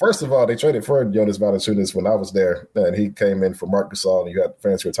 First of all, they traded for Jonas Valanciunas when I was there, and he came in for Marc Gasol, and you had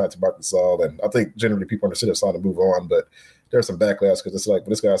fans who were tied to Marc Gasol. And I think generally people understood it's time to move on, but there's some backlash because it's like, but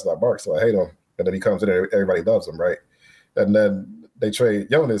this guy's not Marc, so I hate him. And then he comes in and everybody loves him, right? And then they trade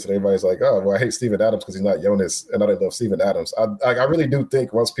Jonas, and everybody's like, oh, well, I hate Steven Adams because he's not Jonas, and now they love Steven Adams. I really do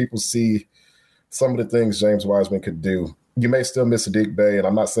think once people see some of the things James Wiseman could do, you may still miss Saddiq Bey, and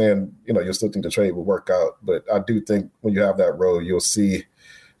I'm not saying, you'll still think the trade will work out, but I do think when you have that role, you'll see,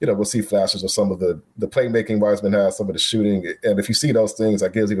 we'll see flashes of some of the playmaking Wiseman has, some of the shooting. And if you see those things,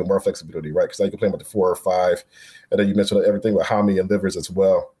 that gives even more flexibility, right? Because now you can play him with the 4 or 5. And then you mentioned everything with Hami and Livers as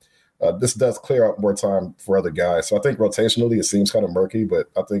well. This does clear up more time for other guys. So I think rotationally it seems kind of murky,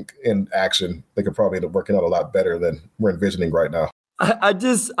 but I think in action they could probably end up working out a lot better than we're envisioning right now. I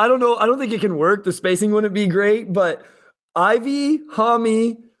don't know. I don't think it can work. The spacing wouldn't be great, but Ivy,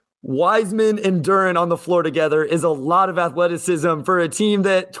 Hami, Wiseman, and Duren on the floor together is a lot of athleticism for a team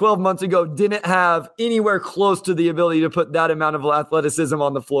that 12 months ago didn't have anywhere close to the ability to put that amount of athleticism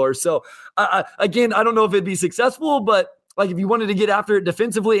on the floor. So again, I don't know if it'd be successful, but like if you wanted to get after it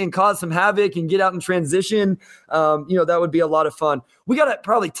defensively and cause some havoc and get out in transition, that would be a lot of fun. We got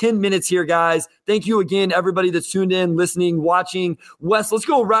probably 10 minutes here, guys. Thank you again, everybody that's tuned in, listening, watching. Wes, let's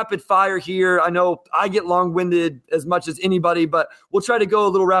go rapid fire here. I know I get long-winded as much as anybody, but we'll try to go a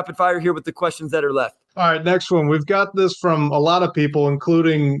little rapid fire here with the questions that are left. All right, next one. We've got this from a lot of people,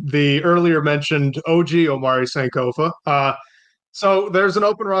 including the earlier mentioned OG Omari Sankofa. So there's an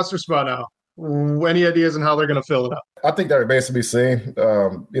open roster spot now. Any ideas on how they're going to fill it up? I think that remains to be seen.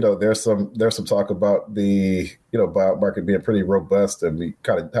 There's some talk about the buyout market being pretty robust, and we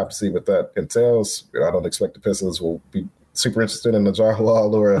kind of have to see what that entails. I don't expect the Pistons will be super interested in the John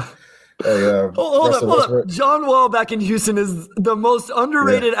Wall or a hold up. John Wall back in Houston is the most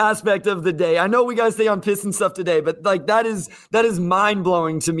underrated aspect of the day. I know we guys stay on Piston stuff today, but like that is mind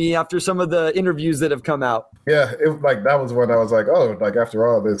blowing to me after some of the interviews that have come out. Yeah, that was when I was like, oh, like after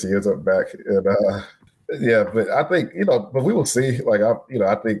all this, he ends up back. And but I think but we will see.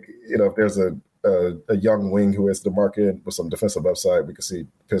 I think if there's a young wing who is the market with some defensive upside, we can see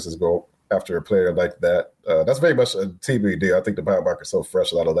Pistons go after a player like that. That's very much a TBD. I think the buyout market is so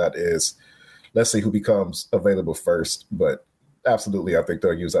fresh. A lot of that is, let's see who becomes available first. But absolutely, I think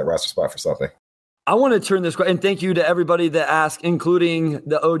they'll use that roster spot for something. I want to turn this, and thank you to everybody that asked, including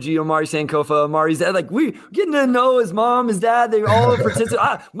the OG Omari Sankofa, Omari's dad. Like, we getting to know his mom, his dad. They all participate.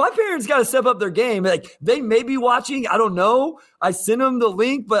 My parents got to step up their game. Like, they may be watching. I don't know. I sent them the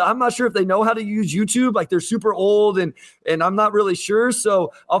link, but I'm not sure if they know how to use YouTube. Like, they're super old, and I'm not really sure.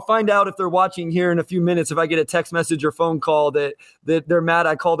 So I'll find out if they're watching here in a few minutes. If I get a text message or phone call that they're mad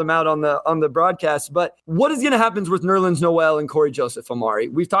I called them out on the broadcast. But what is going to happen with Nerlens Noel and Corey Joseph, Omari?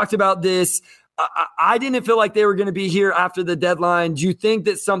 We've talked about this. I didn't feel like they were going to be here after the deadline. Do you think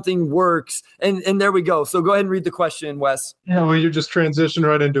that something works? And there we go. So go ahead and read the question, Wes. Yeah, well, you just transitioned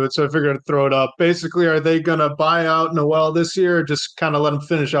right into it, so I figured I'd throw it up. Basically, are they going to buy out Noel this year, or just kind of let him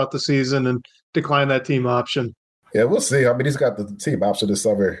finish out the season and decline that team option? Yeah, we'll see. I mean, he's got the team option this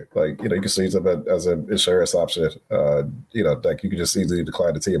summer. You can see him as an insurance option. You can just easily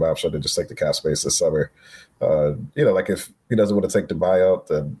decline the team option and just take the cap space this summer. If he doesn't want to take the buyout,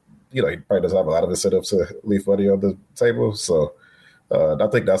 then he probably doesn't have a lot of incentive to leave money on the table. So I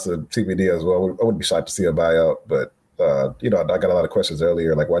think that's a TBD as well. I wouldn't be shocked to see a buyout, but I got a lot of questions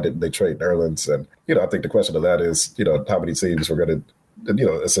earlier, like why didn't they trade Nerlens? And I think the question of that is, how many teams were going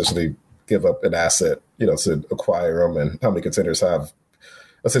to, essentially give up an asset, to acquire him, and how many contenders have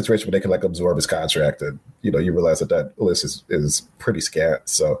a situation where they can absorb his contract, and you realize that list is pretty scant.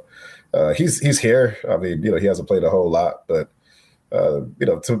 So he's here. I mean, he hasn't played a whole lot, but.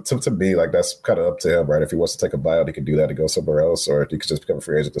 To me, that's kind of up to him, right? If he wants to take a buyout, he can do that and go somewhere else, or he could just become a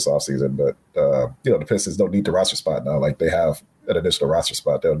free agent this offseason. But the Pistons don't need the roster spot now. Like, they have an additional roster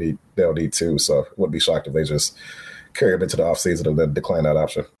spot. They'll need two. So wouldn't be shocked if they just carry him into the offseason and then decline that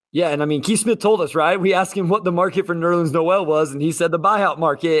option. Yeah, and I mean, Keith Smith told us, right? We asked him what the market for Nerlens Noel was, and he said the buyout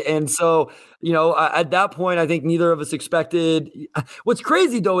market. And so, at that point, I think neither of us expected. What's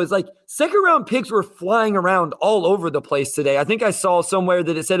crazy, though, is second-round picks were flying around all over the place today. I think I saw somewhere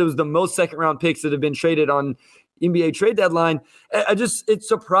that it said it was the most second-round picks that have been traded on NBA trade deadline. It's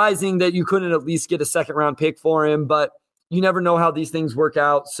surprising that you couldn't at least get a second-round pick for him, but you never know how these things work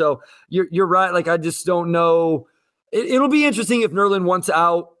out. So you're right. I just don't know. It'll be interesting if Nerlens wants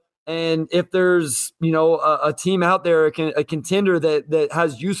out. And if there's, a team out there, a contender that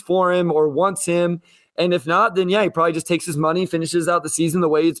has use for him or wants him, and if not, then he probably just takes his money, finishes out the season the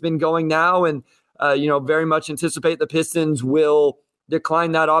way it's been going now, and very much anticipate the Pistons will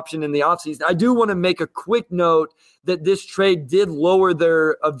declined that option in the offseason. I do want to make a quick note that this trade did lower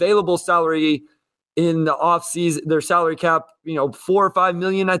their available salary in the offseason, their salary cap, $4 or $5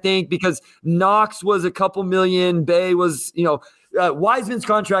 million, I think, because Knox was a couple million. Bey was, Wiseman's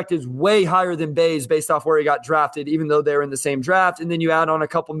contract is way higher than Bey's based off where he got drafted, even though they're in the same draft. And then you add on a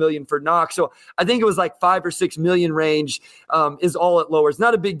couple million for Knox. So I think it was like 5 or 6 million range is all it lowers.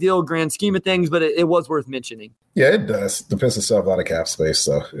 Not a big deal, grand scheme of things, but it was worth mentioning. Yeah, it does. The Pistons still have a lot of cap space,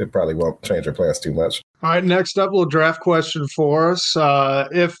 so it probably won't change their plans too much. All right, next up, a little draft question for us.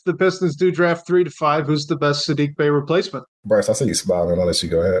 If the Pistons do draft 3 to 5, who's the best Saddiq Bey replacement? Bryce, I see you smiling. I'll let you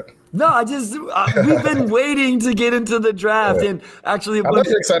go ahead. No, we've been waiting to get into the draft, and actually, I'm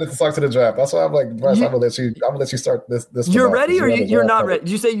really excited to talk to the draft. That's why I'm like, Bryce, I'm gonna let you start this. You're ready, or you're not ready?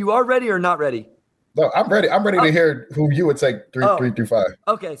 Did you say you are ready or not ready? No, I'm ready. I'm ready to hear who you would take 3 through 5.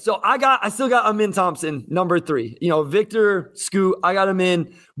 Okay, so I still got Amin Thompson, number 3. Victor Scoot, I got him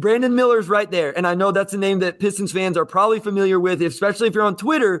in. Brandon Miller's right there, and I know that's a name that Pistons fans are probably familiar with, especially if you're on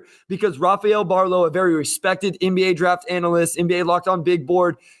Twitter, because Rafael Barlow, a very respected NBA draft analyst, NBA Locked On Big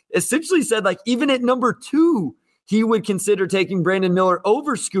Board, essentially said, like, even at number 2, he would consider taking Brandon Miller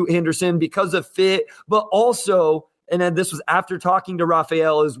over Scoot Henderson because of fit, but also, and then this was after talking to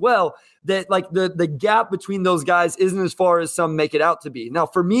Rafael as well, that like the gap between those guys isn't as far as some make it out to be. Now,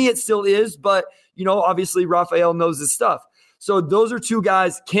 for me, it still is, but, obviously Rafael knows his stuff. So those are 2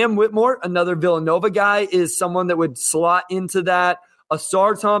 guys. Cam Whitmore, another Villanova guy, is someone that would slot into that.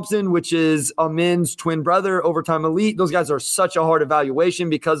 Asar Thompson, which is Amin's twin brother, overtime elite. Those guys are such a hard evaluation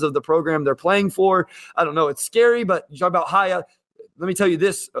because of the program they're playing for. I don't know. It's scary, but you talk about let me tell you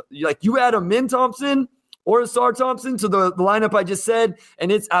this. You add Amin Thompson or Asar Thompson to the lineup I just said,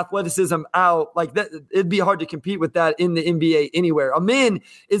 and it's athleticism out. Like that, it'd be hard to compete with that in the NBA anywhere. Amin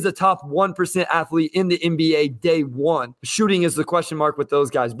is a top 1% athlete in the NBA day one. Shooting is the question mark with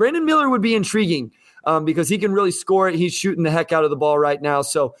those guys. Brandon Miller would be intriguing because he can really score it. He's shooting the heck out of the ball right now.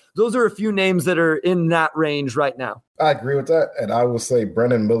 So those are a few names that are in that range right now. I agree with that, and I will say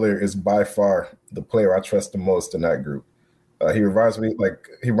Brandon Miller is by far the player I trust the most in that group. He reminds me of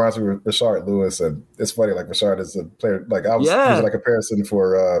Rashard Lewis, and it's funny, like Rashard is a player, like I was using a comparison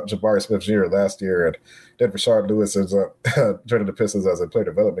for Jabari Smith Jr. last year, and then Rashard Lewis is joining the Pistons as a player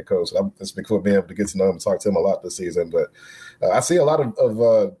development coach. It's been cool being able to get to know him and talk to him a lot this season, but I see a lot of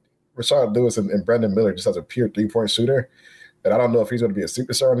Rashard Lewis and Brandon Miller just as a pure three-point shooter, and I don't know if he's going to be a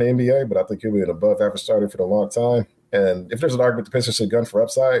superstar in the NBA, but I think he'll be an above-average starter for a long time, and if there's an argument the Pistons should gun for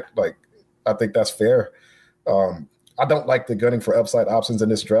upside, like I think that's fair. I don't like the gunning for upside options in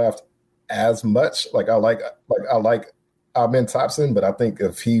this draft as much. I like Amin Thompson, but I think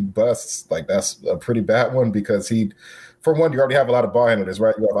if he busts, like that's a pretty bad one because for one, you already have a lot of ball handlers,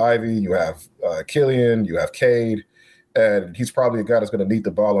 right? You have Ivy, you have Killian, you have Cade, and he's probably a guy that's going to need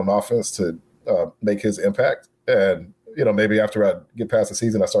the ball on offense to make his impact. And maybe after I get past the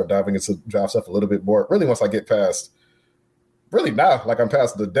season, I start diving into draft stuff a little bit more. Really, once I get past. Really now, like I'm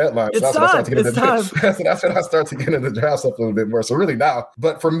past the deadline. So that's when I start to get into the draft stuff a little bit more. So really now.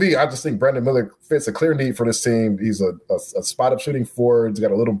 But for me, I just think Brandon Miller fits a clear need for this team. He's a spot-up shooting forward. He's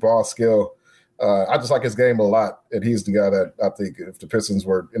got a little ball skill. I just like his game a lot. And he's the guy that I think if the Pistons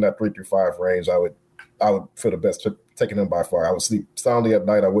were in that 3 through 5 range, I would feel the best taking him by far. I would sleep soundly at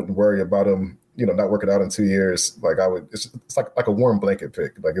night. I wouldn't worry about him, not working out in 2 years. Like it's like a warm blanket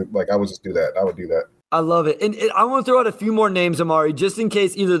pick. Like I would just do that. I would do that. I love it. And I want to throw out a few more names, Omari, just in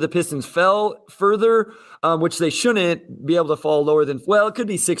case either the Pistons fell further, which they shouldn't be able to fall lower than, it could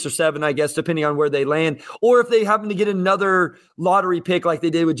be 6 or 7, I guess, depending on where they land, or if they happen to get another lottery pick like they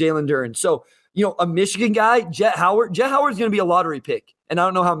did with Jalen Duren. So, a Michigan guy, Jet Howard. Jet Howard's going to be a lottery pick. And I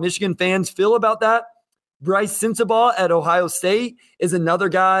don't know how Michigan fans feel about that. Bryce Sensabaugh at Ohio State is another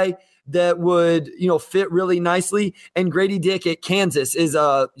guy that would, fit really nicely. And Grady Dick at Kansas is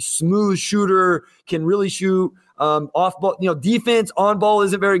a smooth shooter, can really shoot off ball, defense on ball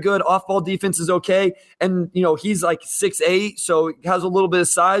isn't very good. Off ball defense is okay. And, he's like 6'8", so he has a little bit of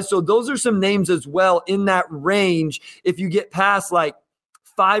size. So those are some names as well in that range. If you get past like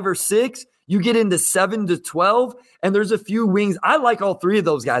 5 or 6, you get into 7 to 12, and there's a few wings. I like all 3 of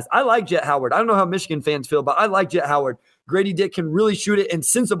those guys. I like Jet Howard. I don't know how Michigan fans feel, but I like Jet Howard. Grady Dick can really shoot it, and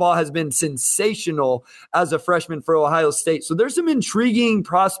Sensabaugh has been sensational as a freshman for Ohio State. So there's some intriguing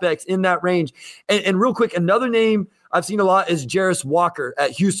prospects in that range. And real quick, another name I've seen a lot is Jarris Walker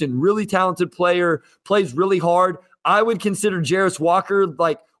at Houston. Really talented player, plays really hard. I would consider Jarris Walker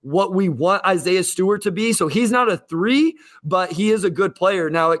like what we want Isaiah Stewart to be. So he's not a 3, but he is a good player.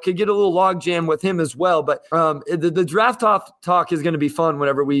 Now, it could get a little logjam with him as well, but the draft talk is going to be fun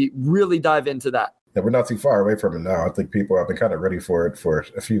whenever we really dive into that. we're not too far away from it now. I think people have been kind of ready for it for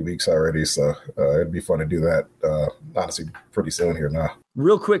a few weeks already. So it'd be fun to do that, honestly, pretty soon here now.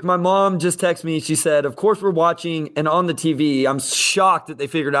 Real quick, my mom just texted me. She said, of course, we're watching and on the TV. I'm shocked that they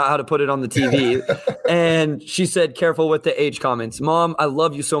figured out how to put it on the TV. And she said, careful with the age comments. Mom, I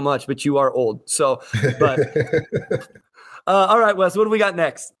love you so much, but you are old. So, but all right, Wes, what do we got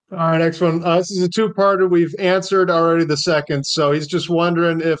next? All right, next one. This is a two-parter. We've answered already the second. So he's just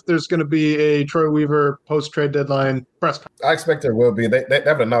wondering if there's going to be a Troy Weaver post-trade deadline press conference. I expect there will be. They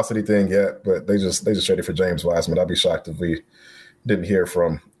haven't announced anything yet, but they just traded for James Wiseman. I'd be shocked if we didn't hear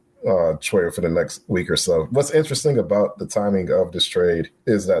from Troy for the next week or so. What's interesting about the timing of this trade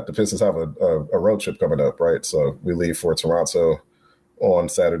is that the Pistons have a road trip coming up, right? So we leave for Toronto on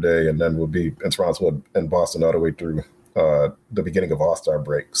Saturday, and then we'll be in Toronto and Boston all the way through the beginning of All-Star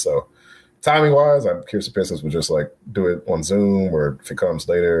break. So timing-wise, I'm curious if Pistons would just like do it on Zoom, or if it comes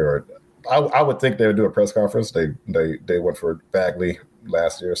later. Or I would think they would do a press conference. They went for Bagley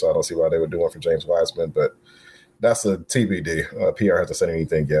last year, so I don't see why they would do one for James Wiseman. But that's a TBD. PR hasn't said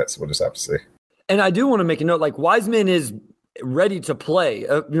anything yet, so we'll just have to see. And I do want to make a note, like Wiseman is ready to play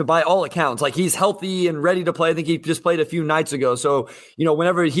by all accounts. Like he's healthy and ready to play. I think he just played a few nights ago. So,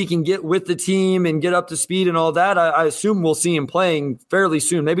 whenever he can get with the team and get up to speed and all that, I assume we'll see him playing fairly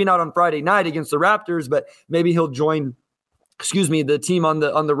soon. Maybe not on Friday night against the Raptors, but maybe he'll join, the team on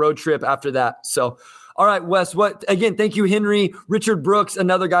the road trip after that. So, all right, Wes, again, thank you, Henry. Richard Brooks,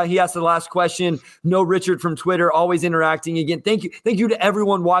 another guy, he asked the last question. No Richard from Twitter, always interacting. Again, thank you. Thank you to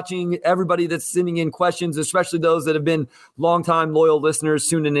everyone watching, everybody that's sending in questions, especially those that have been longtime loyal listeners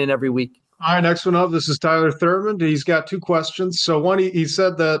tuning in every week. All right, next one up, this is Tyler Thurmond. He's got two questions. So one, he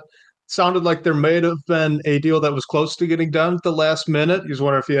said that sounded like there may have been a deal that was close to getting done at the last minute. He was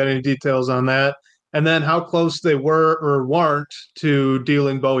wondering if you had any details on that. And then how close they were or weren't to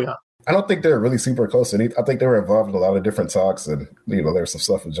dealing Bojan. I don't think they're really super close. And I think they were involved in a lot of different talks. And, there's some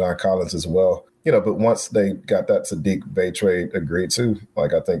stuff with John Collins as well. But once they got that Saddiq Bey trade agreed to, I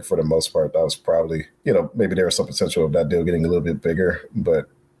think for the most part, that was probably, maybe there was some potential of that deal getting a little bit bigger. But,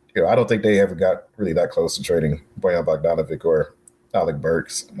 I don't think they ever got really that close to trading Bojan Bogdanovic or Alec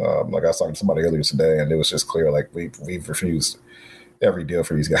Burks. I was talking to somebody earlier today, and it was just clear, we've refused every deal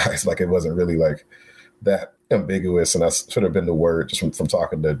for these guys. It wasn't really that ambiguous, and that should have been the word just from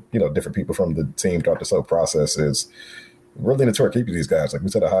talking to different people from the team throughout this whole process. Is we're leaning toward keeping these guys. We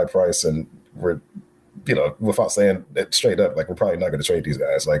set a high price, and we're without saying it straight up, we're probably not going to trade these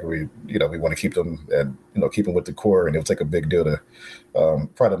guys. We want to keep them and keep them with the core, and it'll take a big deal to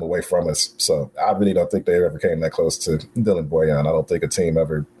pry them away from us. So I really don't think they ever came that close to Dylan Bojan. I don't think a team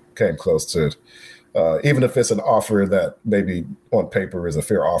ever came close to. Even if it's an offer that maybe on paper is a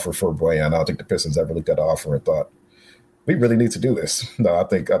fair offer for Bojan, I don't think the Pistons ever looked at the offer and thought, we really need to do this. No, I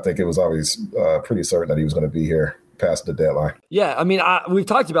think it was always pretty certain that he was going to be here past the deadline. Yeah, we've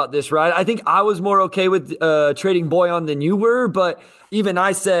talked about this, right? I think I was more okay with trading Bojan than you were, but even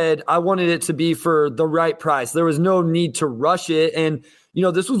I said I wanted it to be for the right price. There was no need to rush it. And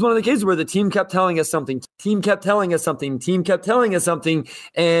this was one of the cases where the team kept telling us something, team kept telling us something,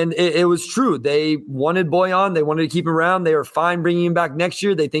 and it was true. They wanted Bojan. They wanted to keep him around. They were fine bringing him back next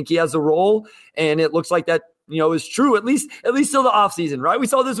year. They think he has a role, and it looks like that is true, at least till the offseason, right? We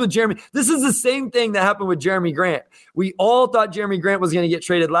saw this with Jeremy. This is the same thing that happened with Jeremy Grant. We all thought Jeremy Grant was going to get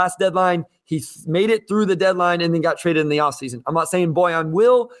traded last deadline. He made it through the deadline and then got traded in the offseason. I'm not saying Bojan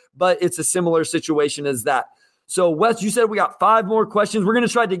will, but it's a similar situation as that. So, Wes, you said we got 5 more questions. We're going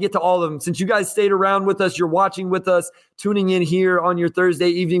to try to get to all of them. Since you guys stayed around with us, you're watching with us, tuning in here on your Thursday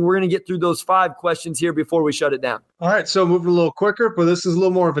evening, we're going to get through those 5 questions here before we shut it down. All right, so moving a little quicker, but this is a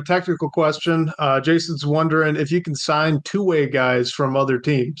little more of a technical question. Jason's wondering if you can sign two-way guys from other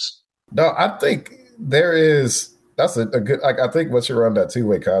teams. No, I think there is – that's a good – I think once you're on that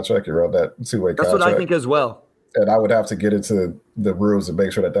two-way contract, you're on that two-way contract. That's what I think as well. And I would have to get into the rules and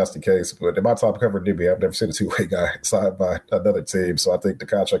make sure that that's the case. But in my time covering NBA, I've never seen a two-way guy signed by another team. So I think the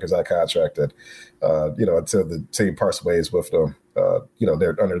contract is that contract. And, until the team parts ways with them,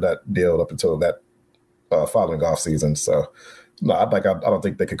 they're under that deal up until that following offseason. So, no, I don't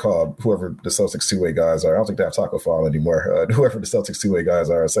think they could call whoever the Celtics two-way guys are. I don't think they have Taco Fall anymore. Whoever the Celtics two-way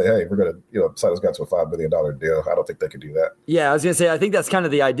guys are and say, hey, we're going to sign this guy to a $5 million deal. I don't think they could do that. Yeah, I was going to say, I think that's kind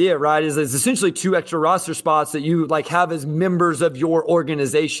of the idea, right? Is essentially 2 extra roster spots that you have as members of your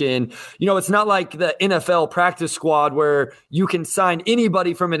organization. It's not like the NFL practice squad where you can sign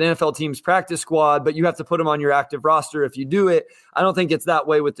anybody from an NFL team's practice squad, but you have to put them on your active roster if you do it. I don't think it's that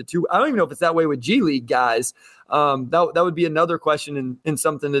way with the 2. I don't even know if it's that way with G League guys. That would be another question and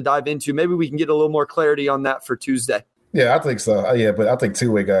something to dive into. Maybe we can get a little more clarity on that for Tuesday. Yeah, I think so. Yeah, but I think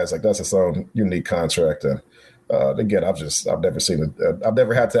two-way guys, like, that's its own unique contract. And again, I've never seen it. I've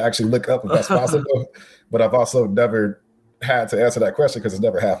never had to actually look up if that's possible, but I've also never had to answer that question because it's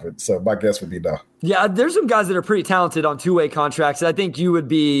never happened. So my guess would be no. Yeah, there's some guys that are pretty talented on two-way contracts. I think you would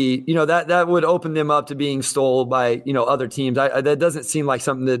be, that would open them up to being stole by, other teams. That doesn't seem like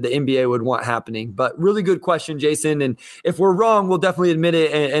something that the NBA would want happening. But really good question, Jason. And if we're wrong, we'll definitely admit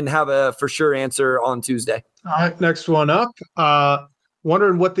it and have a for sure answer on Tuesday. All right, next one up.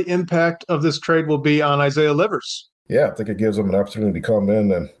 Wondering what the impact of this trade will be on Isaiah Livers. Yeah, I think it gives him an opportunity to come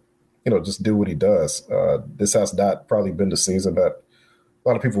in and, just do what he does. This has not probably been the season that a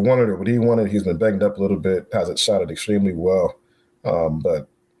lot of people wanted or what he wanted. He's been banged up a little bit, hasn't shot it extremely well. But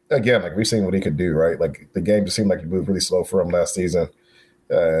again, like, we've seen what he could do, right? Like, the game just seemed like it moved really slow for him last season.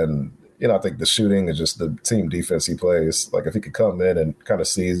 And, I think the shooting and just the team defense he plays, like, if he could come in and kind of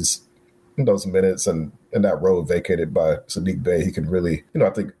seize those minutes and that role vacated by Saddiq Bey, he can really,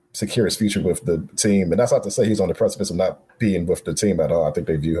 I think, secure his future with the team. And that's not to say he's on the precipice of not being with the team at all. I think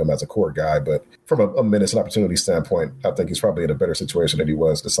they view him as a core guy. But from a minutes and opportunity standpoint, I think he's probably in a better situation than he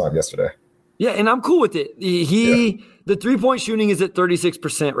was this time yesterday. Yeah, and I'm cool with it. The three-point shooting is at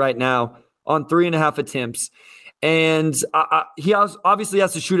 36% right now on 3.5 attempts. And he obviously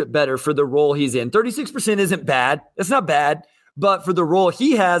has to shoot it better for the role he's in. 36% isn't bad. It's not bad. But for the role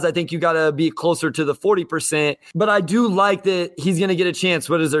he has, I think you got to be closer to the 40%. But I do like that he's going to get a chance.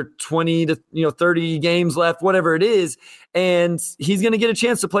 What is there, 20 to 30 games left, whatever it is. And he's going to get a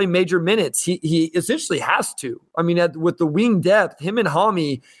chance to play major minutes. He essentially has to. I mean, with the wing depth, him and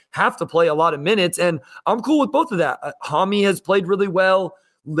Hami have to play a lot of minutes. And I'm cool with both of that. Hami has played really well.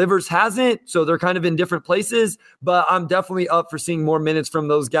 Livers hasn't, so they're kind of in different places, but I'm definitely up for seeing more minutes from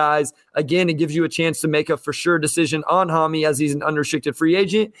those guys. Again, it gives you a chance to make a for sure decision on Hami as he's an unrestricted free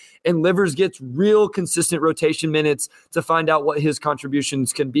agent, and Livers gets real consistent rotation minutes to find out what his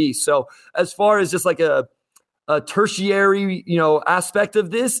contributions can be. So as far as just like a tertiary, aspect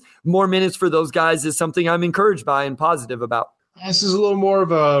of this, more minutes for those guys is something I'm encouraged by and positive about. This is a little more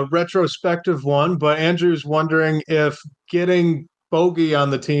of a retrospective one, but Andrew's wondering if getting Bogey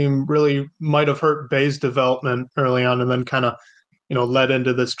on the team really might have hurt Bey's development early on and then kind of, led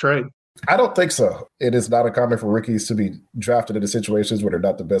into this trade. I don't think so. It is not uncommon for rookies to be drafted into situations where they're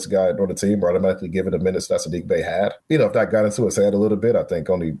not the best guy on the team or automatically given the minutes that Saddiq Bey had. If that got into his head a little bit, I think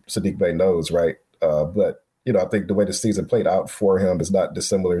only Saddiq Bey knows, right? But I think the way the season played out for him is not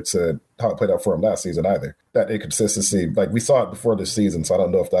dissimilar to how it played out for him last season either. That inconsistency, like, we saw it before this season, so I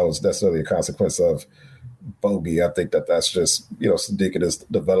don't know if that was necessarily a consequence of Bogey. I think that's just, Saddiq and his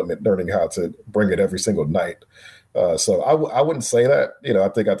development, learning how to bring it every single night. So I wouldn't say that. I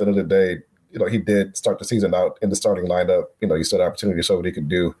think at the end of the day, he did start the season out in the starting lineup. He still had an opportunity to show what he could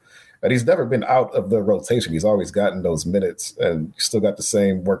do. And he's never been out of the rotation. He's always gotten those minutes and still got the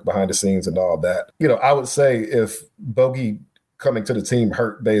same work behind the scenes and all that. I would say if Bogey coming to the team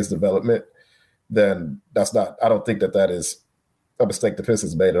hurt Bey's development, then I don't think that is a mistake the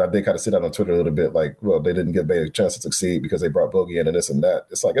Pistons made. And I did kind of sit out on Twitter a little bit like, well, they didn't give Bey a chance to succeed because they brought Bogey in and this and that.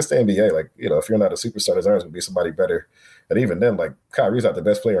 It's like, it's the NBA. Like, if you're not a superstar, there's always going to be somebody better. And even then, like, Kyrie's not the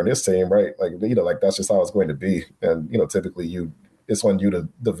best player on this team, right? Like, like, that's just how it's going to be. And, typically it's on you to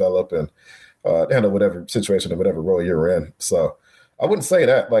develop and handle whatever situation and whatever role you're in. So I wouldn't say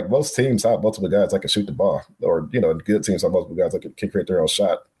that. Like, most teams have multiple guys that can shoot the ball, or, good teams have multiple guys that can create their own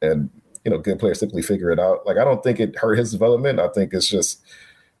shot. And, good players typically figure it out. Like, I don't think it hurt his development. I think it's just,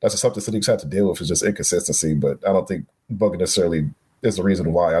 that's just something Saddiq's had to deal with, is just inconsistency. But I don't think Bogey necessarily is the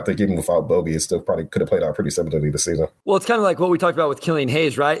reason why. I think even without Bogey, it still probably could have played out pretty similarly this season. Well, it's kind of like what we talked about with Killian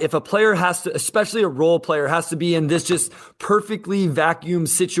Hayes, right? If a player has to, especially a role player, has to be in this just perfectly vacuum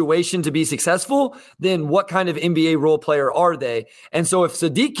situation to be successful, then what kind of NBA role player are they? And so if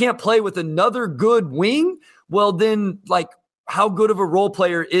Saddiq can't play with another good wing, well, then, like, how good of a role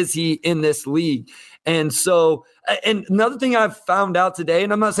player is he in this league? And so, and another thing I've found out today,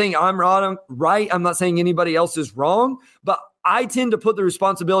 and I'm not saying I'm right, I'm not saying anybody else is wrong, but I tend to put the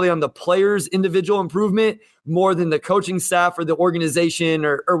responsibility on the player's individual improvement more than the coaching staff or the organization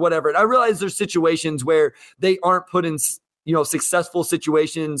or whatever. And I realize there's situations where they aren't put in, successful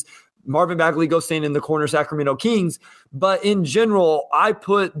situations. Marvin Bagley goes stand in the corner, Sacramento Kings. But in general, I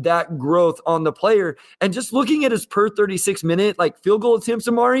put that growth on the player. And just looking at his per 36 minute, like, field goal attempts,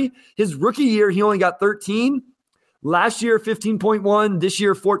 Omari, his rookie year, he only got 13. Last year, 15.1. This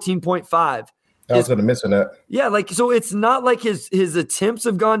year, 14.5. I was going to mention that. Yeah, like, so it's not like his attempts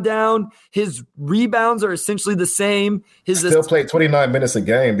have gone down. His rebounds are essentially the same. Still played 29 minutes a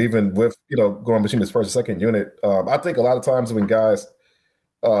game, even with, going between his first and second unit. I think a lot of times when guys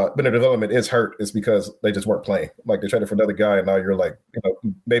but their development is hurt is because they just weren't playing. Like they traded for another guy, and now you're like,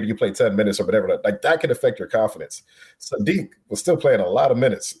 maybe you play 10 minutes or whatever. Like that can affect your confidence. Saddiq was still playing a lot of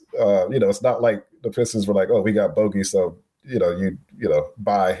minutes. It's not like the Pistons were like, oh, we got Bogey, so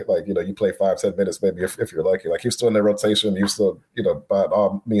buy you play 5-10 minutes maybe if you're lucky. Like you're still in their rotation, you still by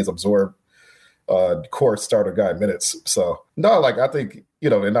all means absorb core starter guy minutes. So no, like I think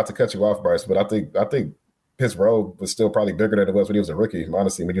and not to cut you off, Bryce, but I think his role was still probably bigger than it was when he was a rookie.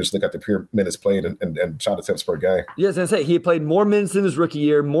 Honestly, when you just look at the pure minutes played and shot attempts per game. Yeah, as I say, he played more minutes in his rookie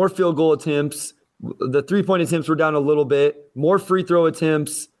year, more field goal attempts. The 3-point attempts were down a little bit, more free throw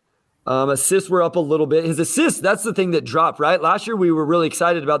attempts. Assists were up a little bit. His assists, that's the thing that dropped, right? Last year, we were really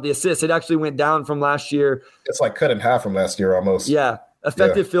excited about the assists. It actually went down from last year. It's like cut in half from last year almost. Yeah.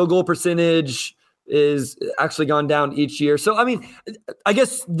 Effective field goal percentage is actually gone down each year. So, I mean, I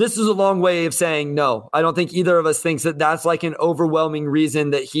guess this is a long way of saying no. I don't think either of us thinks that that's like an overwhelming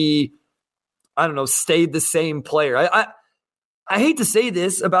reason that he, stayed the same player. I hate to say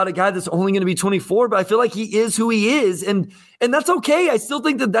this about a guy that's only going to be 24, but I feel like he is who he is. And that's okay. I still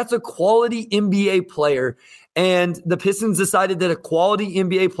think that that's a quality NBA player. And the Pistons decided that a quality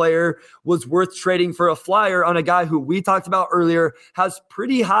NBA player was worth trading for a flyer on a guy who we talked about earlier has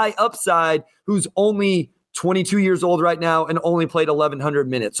pretty high upside, who's only 22 years old right now and only played 1,100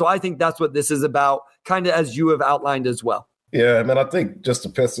 minutes. So I think that's what this is about, kind of as you have outlined as well. Yeah, I mean, I think just the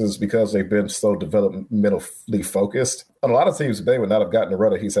Pistons, because they've been so developmentally focused, on a lot of teams, they would not have gotten the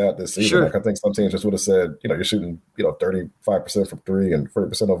run that he's had this season. Sure. Like I think some teams just would have said, you're shooting, 35% from three and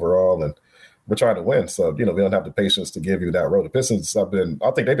 30% overall, and we're trying to win. So, we don't have the patience to give you that role. The Pistons I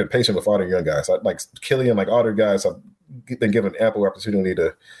think they've been patient with all their young guys. Like Killian, like all their guys have been given ample opportunity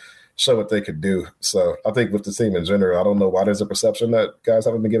to show what they could do. So I think with the team in general, I don't know why there's a perception that guys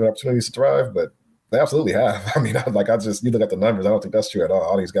haven't been given opportunities to thrive, but they absolutely have. I mean, you look at the numbers. I don't think that's true at all.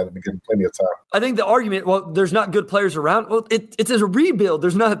 All these guys have been given plenty of time. I think the argument, there's not good players around. Well, it's a rebuild.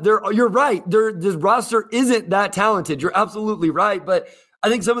 You're right. This roster isn't that talented. You're absolutely right. But I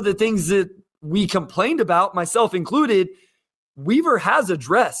think some of the things that we complained about, myself included, Weaver has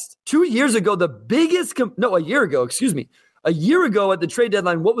addressed. 2 years ago, a year ago at the trade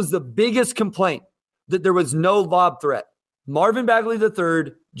deadline, what was the biggest complaint? That there was no lob threat. Marvin Bagley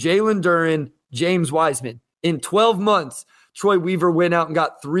III, Jalen Duren, James Wiseman. In 12 months, Troy Weaver went out and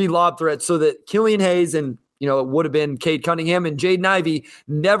got 3 lob threats so that Killian Hayes and, it would have been Cade Cunningham and Jaden Ivey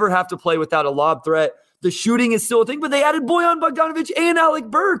never have to play without a lob threat. The shooting is still a thing, but they added Bojan Bogdanovic and Alec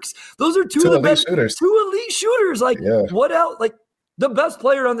Burks. Those are two of the best shooters. 2 elite shooters. What else? The best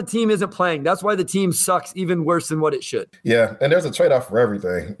player on the team isn't playing. That's why the team sucks even worse than what it should. Yeah, and there's a trade-off for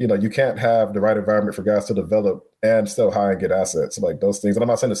everything. You can't have the right environment for guys to develop and still high and get assets, like those things. And I'm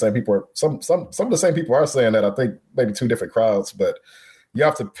not saying the same people are – some of the same people are saying that. I think maybe 2 different crowds, but you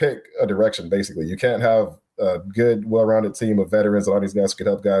have to pick a direction, basically. You can't have a good, well-rounded team of veterans and all these guys who can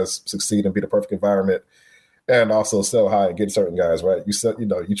help guys succeed and be the perfect environment and also sell high and get certain guys, right?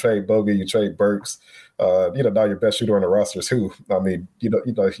 You trade Bogey, you trade Burks. Now your best shooter on the roster is who? I mean, you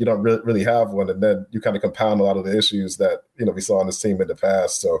don't really have one, and then you kind of compound a lot of the issues that we saw on this team in the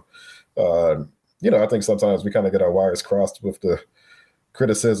past. So, I think sometimes we kind of get our wires crossed with the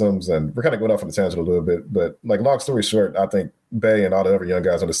criticisms, and we're kind of going off on the tangent a little bit. But long story short, I think Bey and all the other young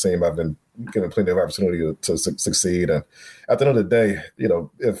guys on the team have been given plenty of opportunity to succeed. And at the end of the day,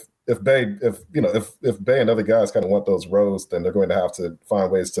 if Bey and other guys kind of want those roles, then they're going to have to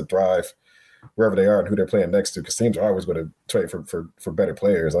find ways to thrive wherever they are and who they're playing next to, because teams are always going to trade for better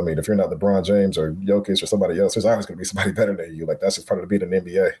players. I mean, if you're not LeBron James or Jokic or somebody else, there's always going to be somebody better than you. That's just part of the beat in the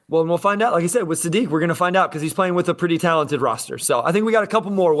NBA. Well, and we'll find out. Like I said, with Saddiq, we're going to find out because he's playing with a pretty talented roster. So I think we got a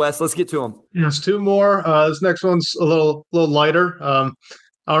couple more, Wes. Let's get to them. Yes, 2 more. This next one's a little lighter.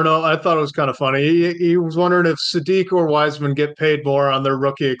 I don't know. I thought it was kind of funny. He was wondering if Saddiq or Wiseman get paid more on their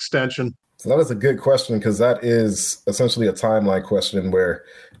rookie extension. So that is a good question, because that is essentially a timeline question where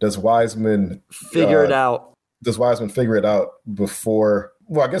does Wiseman figure it out? Does Wiseman figure it out before?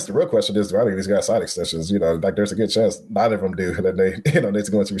 Well, I guess the real question is, do either of these guys sign extensions? There's a good chance neither of them do, and then they, they're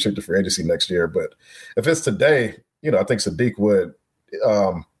going to restrict the free agency next year. But if it's today, I think Saddiq would,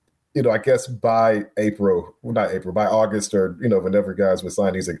 I guess by by August or, whenever guys would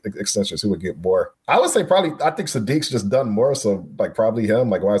sign these extensions, who would get more? I would say I think Saddiq's just done more. So probably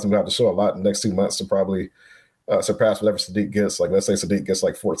him, Wiseman would have to show a lot in the next 2 months to probably surpass whatever Saddiq gets. Let's say Saddiq gets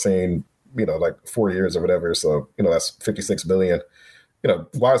 14, 4 years or whatever. So, that's $56 billion.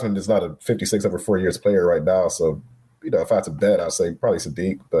 Wiseman is not a 56 over 4 years player right now. So, if I had to bet, I'd say probably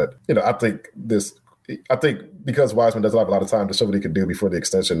Saddiq. But, I think this, I think because Wiseman doesn't have a lot of time to show what he can do before the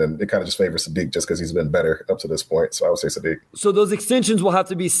extension, and it kind of just favors Saddiq just because he's been better up to this point. So I would say Saddiq. So those extensions will have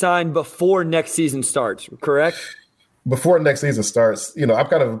to be signed before next season starts, correct? Before next season starts, I'm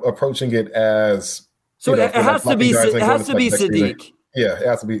kind of approaching it as so it has to be Saddiq. Yeah, it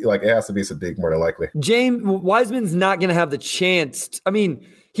has to be Saddiq more than likely. James Wiseman's not going to have the chance.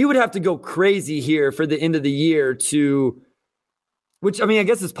 He would have to go crazy here for the end of the year which I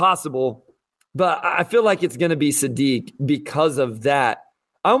guess is possible, but I feel like it's going to be Saddiq because of that.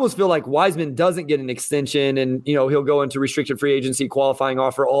 I almost feel like Wiseman doesn't get an extension and, he'll go into restricted free agency, qualifying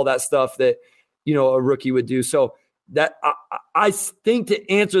offer, all that stuff that, a rookie would do. So that I think to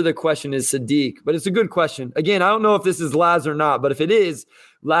answer the question is Saddiq, but it's a good question. Again, I don't know if this is Laz or not, but if it is,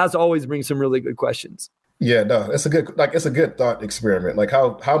 Laz always brings some really good questions. Yeah, no, it's a good thought experiment. Like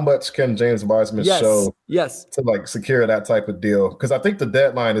how much can James Wiseman show to secure that type of deal? Because I think the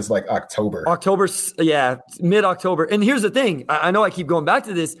deadline is October. Mid-October. And here's the thing. I know I keep going back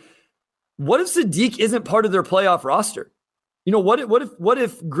to this. What if Saddiq isn't part of their playoff roster? What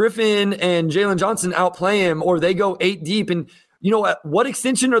if Griffin and Jalen Johnson outplay him, or they go 8 deep? And what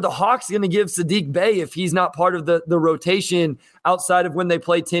extension are the Hawks going to give Saddiq Bey if he's not part of the rotation outside of when they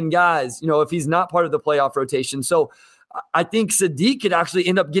play 10 guys, if he's not part of the playoff rotation? So I think Saddiq could actually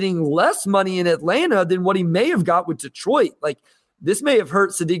end up getting less money in Atlanta than what he may have got with Detroit. This may have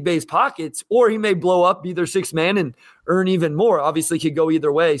hurt Saddiq Bey's pockets, or he may blow up, be their sixth man, and earn even more. Obviously, could go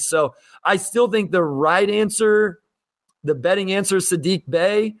either way. So I still think the right answer, the betting answer, is Saddiq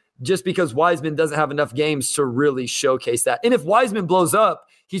Bey, just because Wiseman doesn't have enough games to really showcase that. And if Wiseman blows up,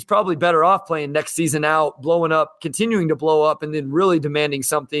 he's probably better off playing next season out, blowing up, continuing to blow up, and then really demanding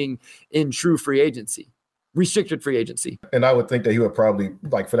something in true free agency, restricted free agency. And I would think that he would probably,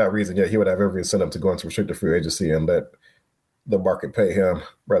 for that reason, he would have every incentive to go into restricted free agency and let the market pay him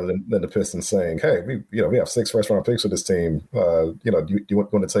rather than the Pistons saying, hey, we have 6 first-round picks for this team. Do you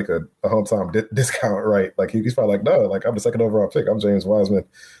want to take a hometown discount, right? He's probably no, I'm the second overall pick. I'm James Wiseman,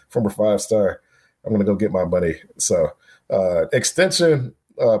 former 5-star. I'm going to go get my money. So extension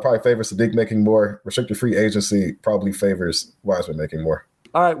probably favors Saddiq making more. Restricted free agency probably favors Wiseman making more.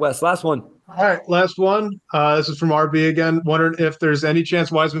 All right, Wes, last one. All right, last one. This is from RB again. Wondering if there's any chance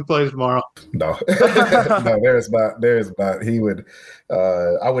Wiseman plays tomorrow. No, no, there is not. There is not. He would.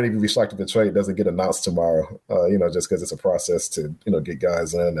 I wouldn't even be shocked if the trade doesn't get announced tomorrow. Just because it's a process to get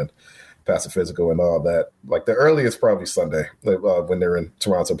guys in and pass a physical and all that. The earliest probably Sunday when they're in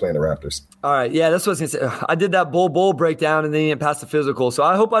Toronto playing the Raptors. All right, yeah, that's what I was going to say. I did that bull breakdown and then he didn't pass the physical. So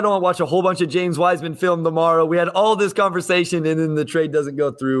I hope I don't watch a whole bunch of James Wiseman film tomorrow. We had all this conversation and then the trade doesn't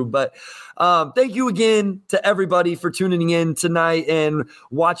go through. But thank you again to everybody for tuning in tonight and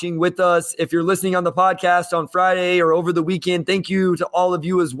watching with us. If you're listening on the podcast on Friday or over the weekend, thank you to all of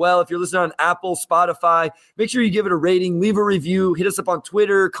you as well. If you're listening on Apple, Spotify, make sure you give it a rating, leave a review, hit us up on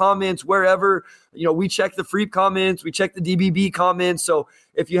Twitter, comments, wherever. We check the Freep comments, we check the DBB comments. So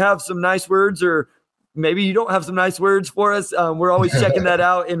if you have some nice words, or maybe you don't have some nice words for us, we're always checking that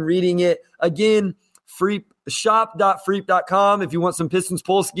out and reading it. Again, shop.freep.com if you want some Pistons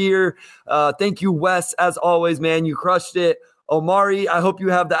Pulse gear. Thank you, Wes, as always, man. You crushed it. Omari, I hope you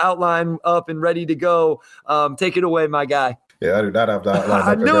have the outline up and ready to go. Take it away, my guy. Yeah, I do not have the outline.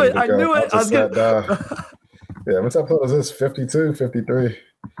 I knew it. I was going yeah, what's up, is this? 52, 53?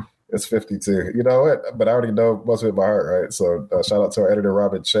 It's 52. You know what? But I already know most of it by heart, right? So shout out to our editor,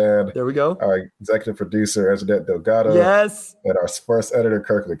 Robin Chan. There we go. Our executive producer, Anjanette Delgado. Yes. And our sports editor,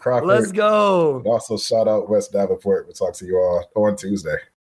 Kirkley Crawford. Let's go. And also shout out Wes Davenport. We'll talk to you all on Tuesday.